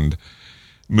 22nd,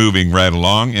 moving right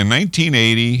along, in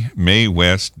 1980, Mae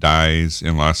West dies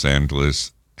in Los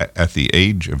Angeles at the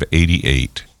age of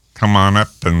 88. Come on up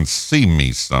and see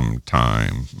me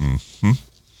sometime. All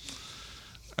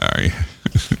right.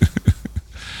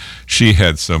 She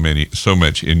had so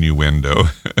much innuendo.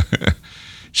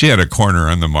 She had a corner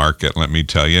on the market, let me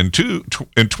tell you. In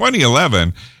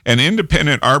 2011, an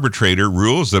independent arbitrator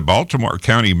rules that Baltimore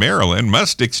County, Maryland,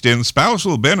 must extend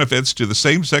spousal benefits to the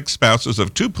same-sex spouses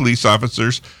of two police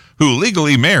officers who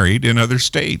legally married in other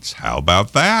states. How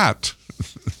about that?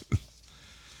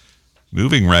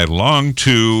 Moving right along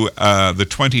to the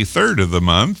 23rd of the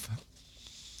month.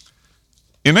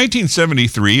 In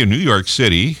 1973, in New York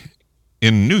City,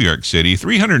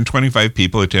 325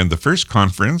 people attend the first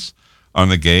conference on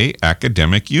the Gay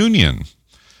Academic Union.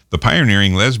 The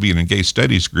pioneering lesbian and gay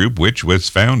studies group, which was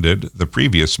founded the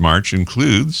previous March,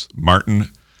 includes Martin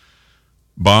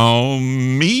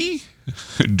Balmy,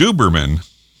 Duberman,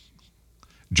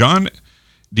 John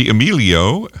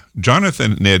D'Amelio,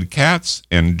 Jonathan Ned Katz,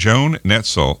 and Joan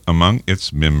Netzel among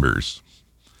its members.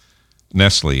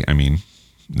 Nestle.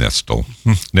 Nestle.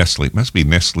 It must be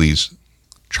Nestle's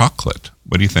chocolate.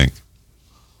 What do you think?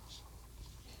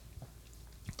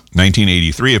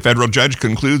 1983, a federal judge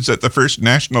concludes that the First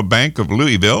National Bank of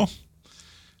Louisville,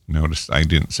 notice I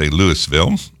didn't say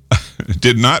Louisville,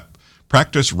 did not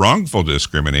practice wrongful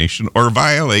discrimination or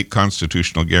violate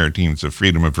constitutional guarantees of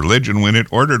freedom of religion when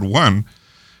it ordered one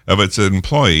of its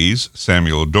employees,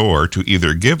 Samuel Dorr, to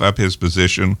either give up his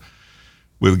position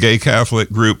with gay Catholic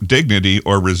group Dignity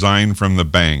or resign from the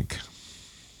bank.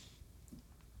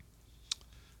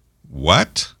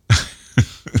 What?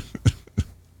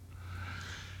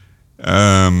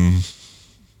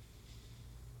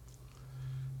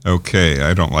 Okay,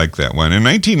 I don't like that one. In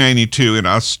 1992, in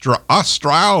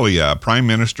Australia, Prime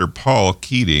Minister Paul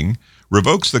Keating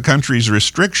revokes the country's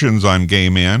restrictions on gay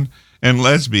men and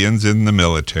lesbians in the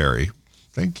military.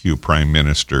 Thank you, Prime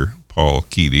Minister Paul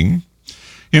Keating.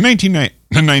 In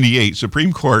 1998,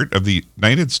 Supreme Court of the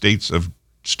United States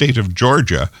State of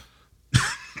Georgia,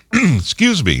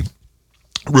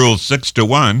 ruled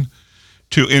 6-1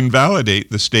 to invalidate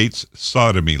the state's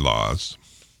sodomy laws.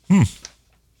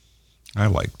 I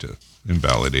like to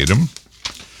invalidate them.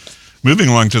 Moving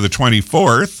along to the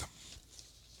 24th,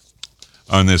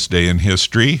 on this day in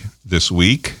history, this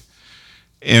week,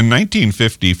 in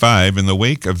 1955, in the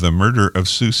wake of the murder of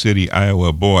Sioux City,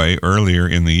 Iowa boy earlier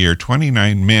in the year,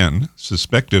 29 men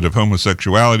suspected of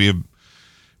homosexuality have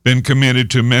been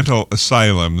committed to mental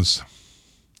asylums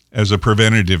as a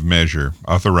preventative measure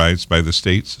authorized by the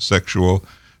state's sexual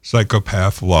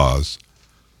psychopath laws.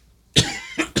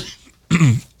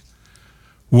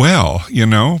 Well,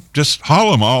 just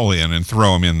haul them all in and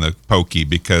throw them in the pokey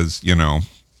because,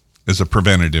 as a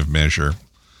preventative measure.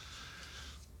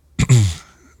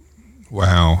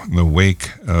 Wow, in the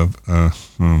wake of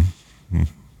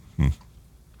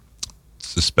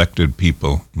suspected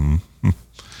people.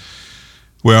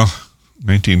 Well,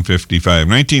 1955.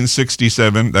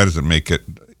 1967, that doesn't make it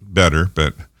better,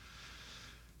 but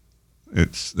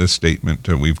it's the statement.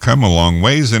 We've come a long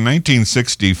ways. In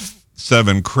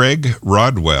 1967, Craig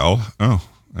Rodwell,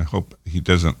 I hope he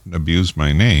doesn't abuse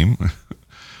my name,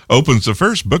 opens the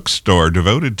first bookstore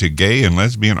devoted to gay and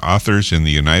lesbian authors in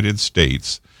the United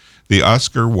States, the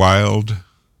Oscar Wilde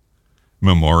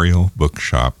Memorial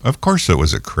Bookshop. Of course it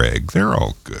was a Craig. They're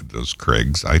all good, those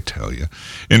Craigs, I tell you.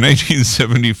 In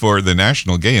 1974, the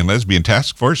National Gay and Lesbian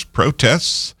Task Force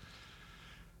protests.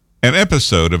 An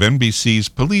episode of NBC's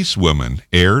Policewoman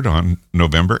aired on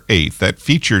November 8th that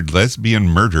featured lesbian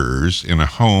murderers in a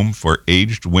home for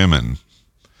aged women.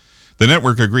 The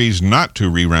network agrees not to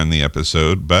rerun the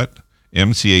episode, but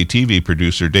MCA TV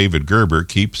producer David Gerber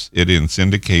keeps it in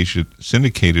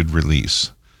syndicated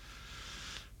release.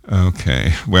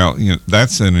 Okay, well,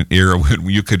 that's an era when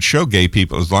you could show gay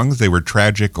people as long as they were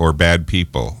tragic or bad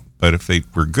people. But if they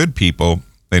were good people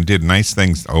and did nice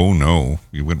things, oh no,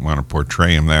 you wouldn't want to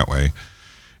portray them that way.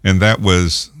 And that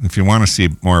was, if you want to see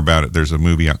more about it, there's a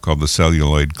movie out called The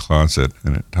Celluloid Closet,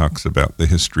 and it talks about the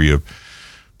history of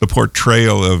the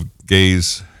portrayal of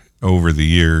gays over the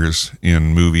years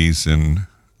in movies, and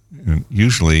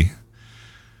usually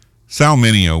Sal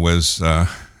Mineo was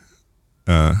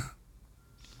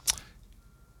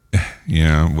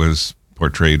was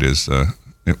portrayed as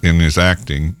in his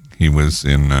acting. He was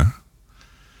in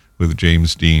with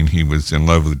James Dean. He was in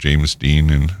love with James Dean,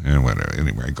 and whatever.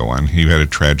 Anyway, go on. He had a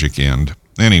tragic end.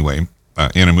 Anyway,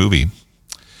 in a movie.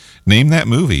 Name that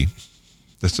movie.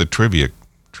 That's a trivia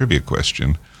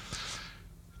question.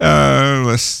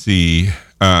 Let's see.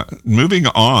 Moving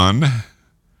on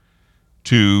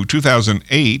to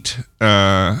 2008,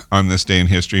 on this day in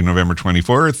history, November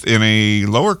 24th, in a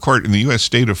lower court in the U.S.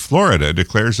 state of Florida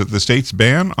declares that the state's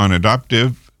ban on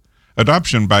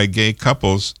adoption by gay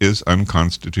couples is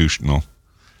unconstitutional.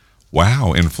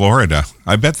 Wow, in Florida.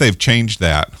 I bet they've changed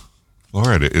that.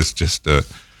 Florida is just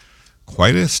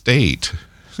quite a state.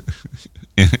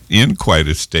 in quite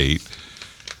a state.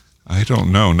 I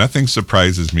don't know. Nothing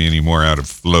surprises me anymore out of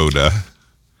Florida.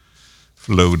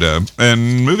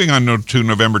 And moving on to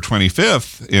November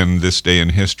 25th, in this day in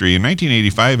history, in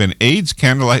 1985, an AIDS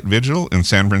candlelight vigil in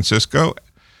San Francisco,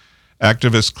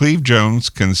 activist Cleve Jones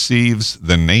conceives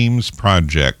the NAMES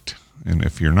Project. And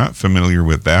if you're not familiar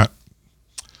with that,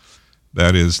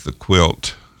 that is the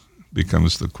quilt,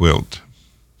 becomes the quilt.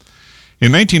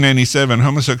 In 1997,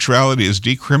 homosexuality is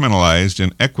decriminalized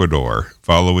in Ecuador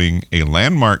following a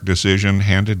landmark decision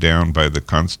handed down by the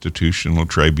Constitutional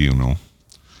Tribunal.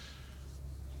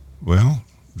 Well,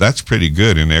 that's pretty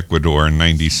good in Ecuador in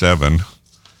 97.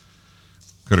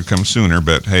 Could have come sooner,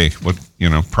 but hey,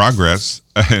 progress.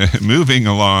 Moving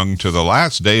along to the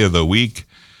last day of the week.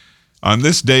 On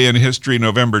this day in history,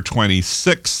 November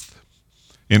 26th,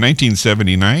 in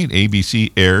 1979,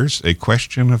 ABC airs A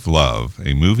Question of Love,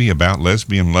 a movie about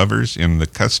lesbian lovers in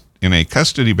a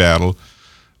custody battle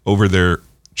over their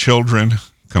children,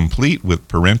 complete with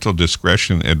parental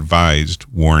discretion advised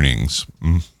warnings.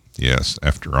 Yes,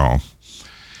 after all.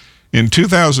 In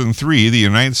 2003, the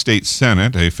United States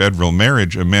Senate, a federal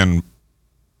marriage amendment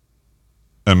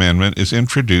is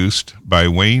introduced by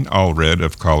Wayne Allred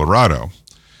of Colorado,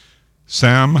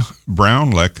 Sam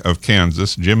Brownleck of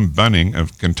Kansas, Jim Bunning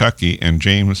of Kentucky, and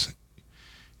James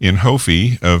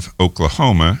Inhofe of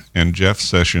Oklahoma, and Jeff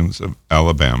Sessions of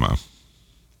Alabama.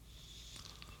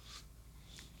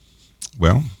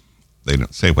 Well, they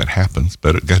don't say what happens,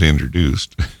 but it got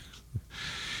introduced.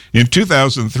 In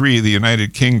 2003, the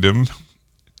United Kingdom,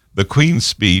 the Queen's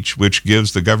Speech, which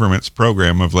gives the government's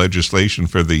program of legislation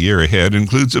for the year ahead,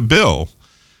 includes a bill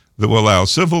that will allow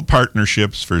civil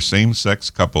partnerships for same-sex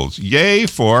couples. Yay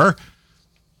for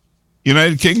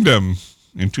United Kingdom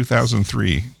in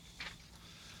 2003.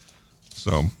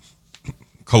 So,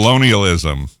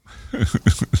 colonialism.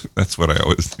 That's what I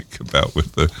always think about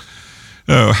with the,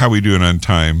 how we doing on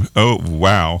time? Oh,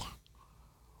 wow.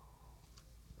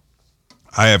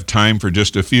 I have time for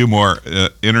just a few more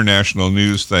international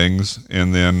news things,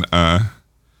 and then, I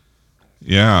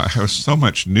have so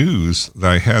much news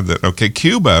that I had that, okay,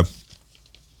 Cuba.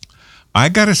 I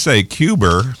got to say,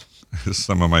 Cuba, as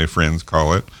some of my friends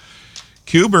call it,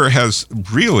 Cuba has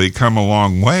really come a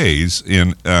long ways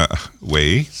in a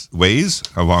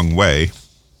long way.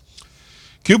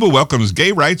 Cuba welcomes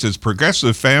gay rights as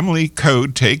progressive family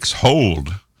code takes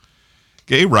hold.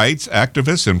 Gay rights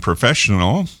activist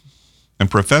and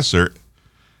professor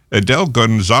Adele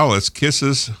Gonzalez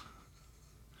kisses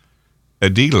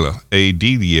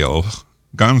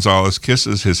Gonzalez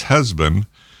kisses his husband,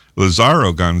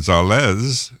 Lazaro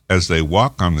Gonzalez, as they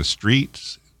walk on the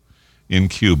streets in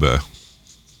Cuba.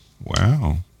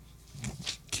 Wow.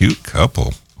 Cute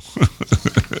couple.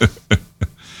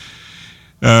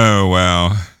 Oh,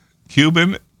 wow.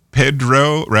 Cuban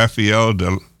Pedro Rafael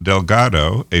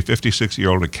Delgado, a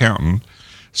 56-year-old accountant,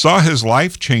 saw his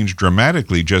life change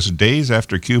dramatically just days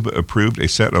after Cuba approved a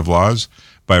set of laws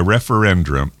by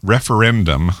referendum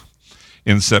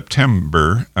in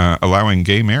September allowing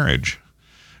gay marriage.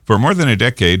 For more than a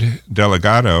decade,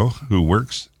 Delgado, who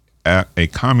works at a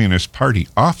Communist Party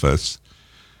office,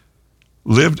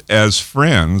 lived as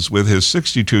friends with his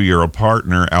 62-year-old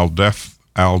partner,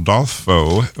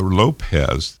 Adolfo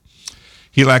Lopez.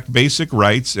 He lacked basic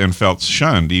rights and felt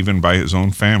shunned even by his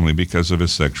own family because of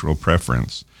his sexual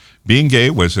preference. Being gay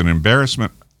was an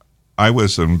embarrassment. I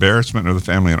was an embarrassment of the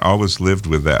family and always lived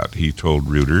with that, he told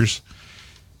Reuters.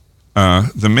 The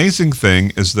amazing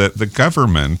thing is that the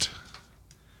government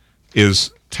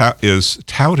is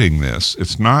touting this.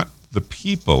 It's not the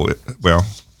people. The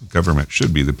government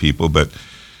should be the people, but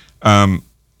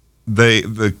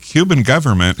the Cuban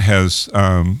government has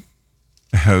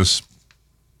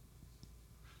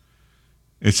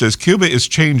it says, Cuba is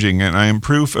changing, and I am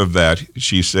proof of that,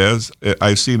 she says.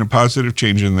 I've seen a positive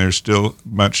change, and there's still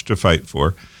much to fight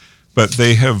for. But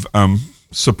they have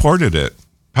supported it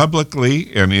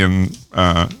publicly and in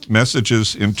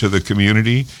messages into the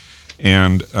community,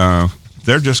 and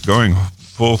they're just going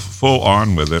full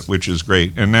on with it, which is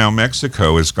great. And now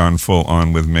Mexico has gone full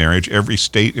on with marriage. Every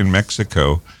state in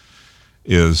Mexico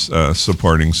is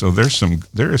supporting. So there is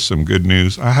some good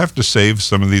news. I have to save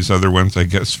some of these other ones, I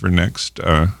guess, for next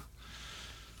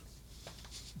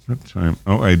what time?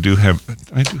 Oh, I do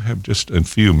have just a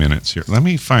few minutes here. Let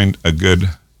me find a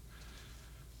good.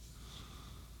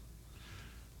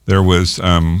 There was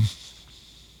some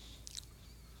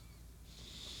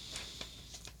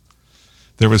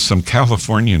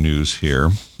California news here.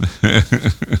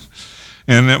 And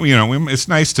it's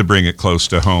nice to bring it close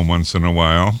to home once in a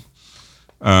while.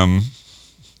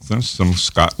 There's some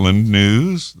Scotland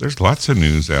news. There's lots of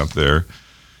news out there.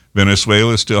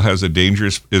 Venezuela still is a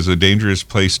dangerous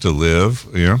place to live.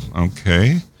 Yeah,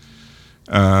 okay.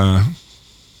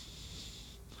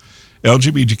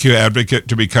 LGBTQ advocate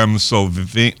to become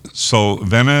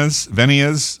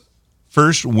Slovenia's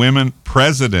first women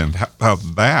president. How about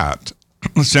that?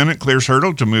 Senate clears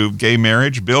hurdle to move gay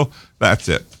marriage bill. That's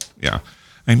it. Yeah,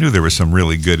 I knew there was some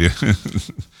really good.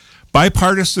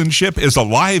 Bipartisanship is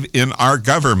alive in our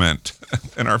government,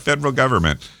 in our federal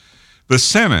government. The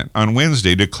Senate on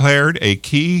Wednesday declared a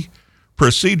key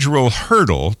procedural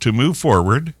hurdle to move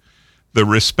forward the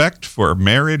Respect for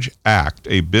Marriage Act,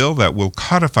 a bill that will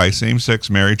codify same-sex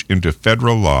marriage into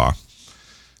federal law.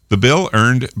 The bill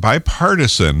earned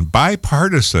bipartisan,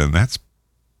 that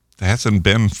hasn't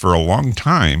been for a long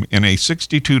time, in a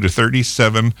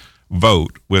 62-37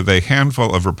 vote, with a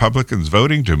handful of Republicans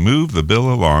voting to move the bill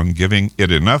along, giving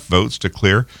it enough votes to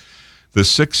clear the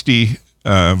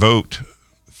 60-vote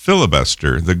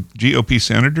filibuster. The GOP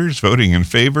senators voting in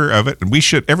favor of it, and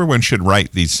everyone should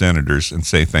write these senators and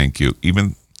say thank you.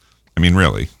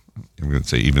 Really, I'm going to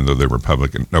say even though they're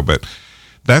Republican. No, but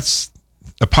that's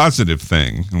a positive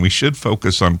thing, and we should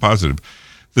focus on positive.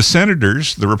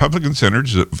 The Republican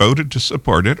senators that voted to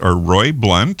support it are Roy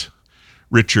Blunt,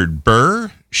 Richard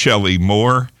Burr, Shelley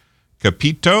Moore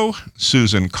Capito,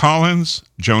 Susan Collins,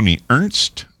 Joni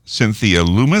Ernst, Cynthia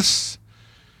Loomis,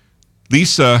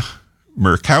 Lisa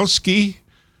Murkowski,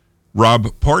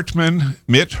 Rob Portman,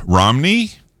 Mitt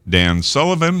Romney, Dan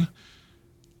Sullivan,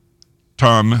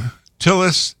 Tom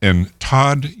Tillis, and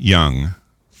Todd Young.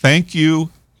 Thank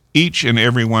you, each and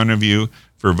every one of you,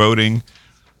 for voting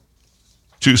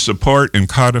to support and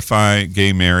codify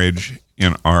gay marriage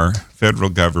in our federal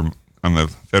government, on the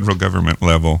federal government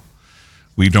level.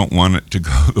 We don't want it to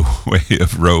go the way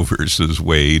of Roe versus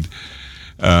Wade.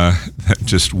 That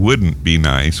just wouldn't be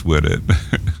nice, would it?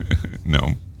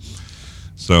 No.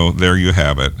 So there you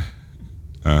have it.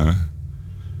 And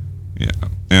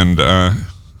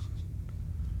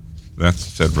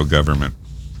that's federal government.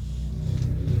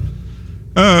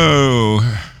 Oh,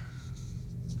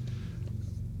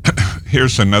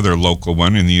 here's another local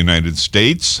one in the United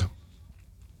States.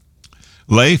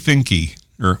 Leigh Finke,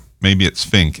 or maybe it's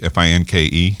Fink,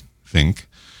 F-I-N-K-E, Fink,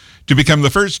 to become the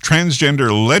first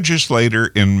transgender legislator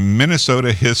in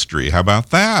Minnesota history. How about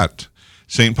that?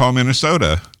 St. Paul,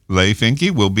 Minnesota. Leigh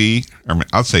Finke will be,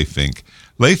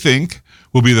 Leigh Fink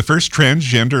will be the first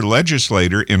transgender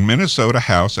legislator in Minnesota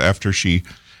House after she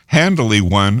handily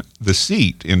won the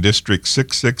seat in District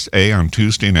 66A on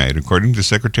Tuesday night. According to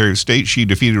Secretary of State, she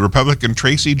defeated Republican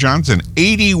Tracy Johnson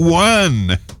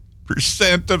 81%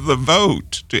 of the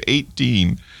vote to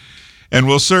 18, and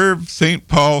will serve St.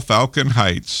 Paul, Falcon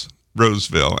Heights,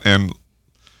 Roseville, and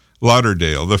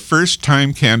Lauderdale. The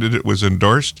first-time candidate was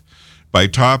endorsed by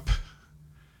top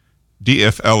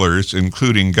DFLers,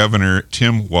 including Governor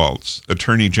Tim Walz,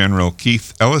 Attorney General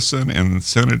Keith Ellison, and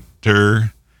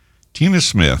Senator Tina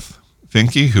Smith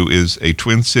Finke, who is a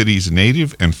Twin Cities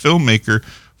native and filmmaker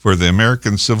for the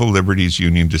American Civil Liberties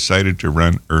Union, decided to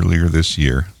run earlier this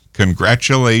year.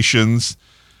 Congratulations,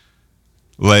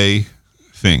 Leigh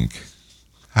Fink.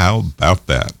 How about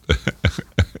that?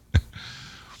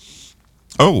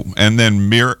 Oh, and then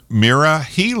Mira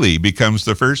Healy becomes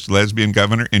the first lesbian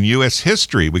governor in U.S.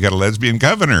 history. We got a lesbian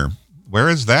governor. Where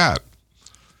is that?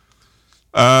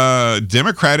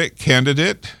 Democratic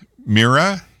candidate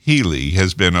Mira Healy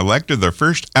has been elected the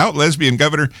first out lesbian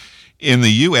governor in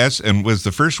the U.S. and was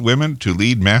the first woman to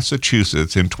lead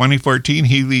Massachusetts. In 2014,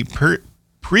 Healy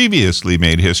previously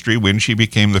made history when she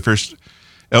became the first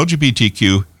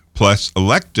LGBTQ plus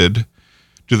elected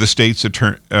to the state's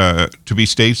to be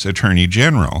state's attorney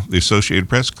general. The Associated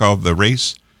Press called the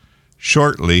race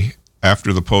shortly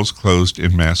after the polls closed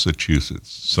in Massachusetts.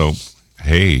 So,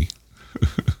 hey,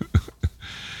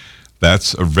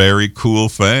 that's a very cool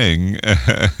thing.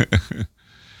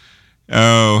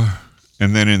 Oh,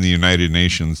 and then in the United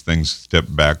Nations, things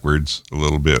stepped backwards a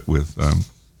little bit with.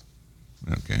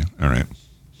 Okay, all right.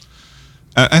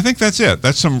 I think that's it.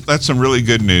 That's some really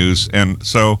good news, and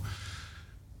so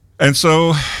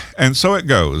it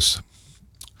goes.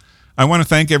 I want to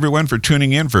thank everyone for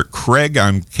tuning in for Craig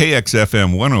on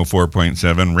KXFM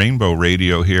 104.7 Rainbow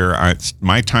Radio here.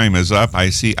 My time is up. I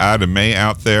see Ada May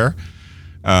out there.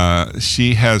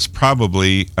 She has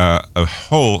probably a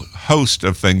whole host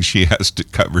of things she has to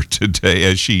cover today,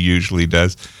 as she usually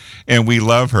does, and we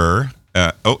love her.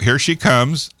 Here she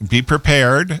comes. Be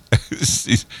prepared.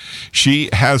 She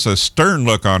has a stern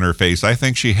look on her face. I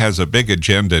think she has a big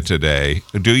agenda today.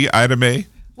 Do you, Ida May?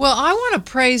 Well, I want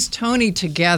to praise Tony together.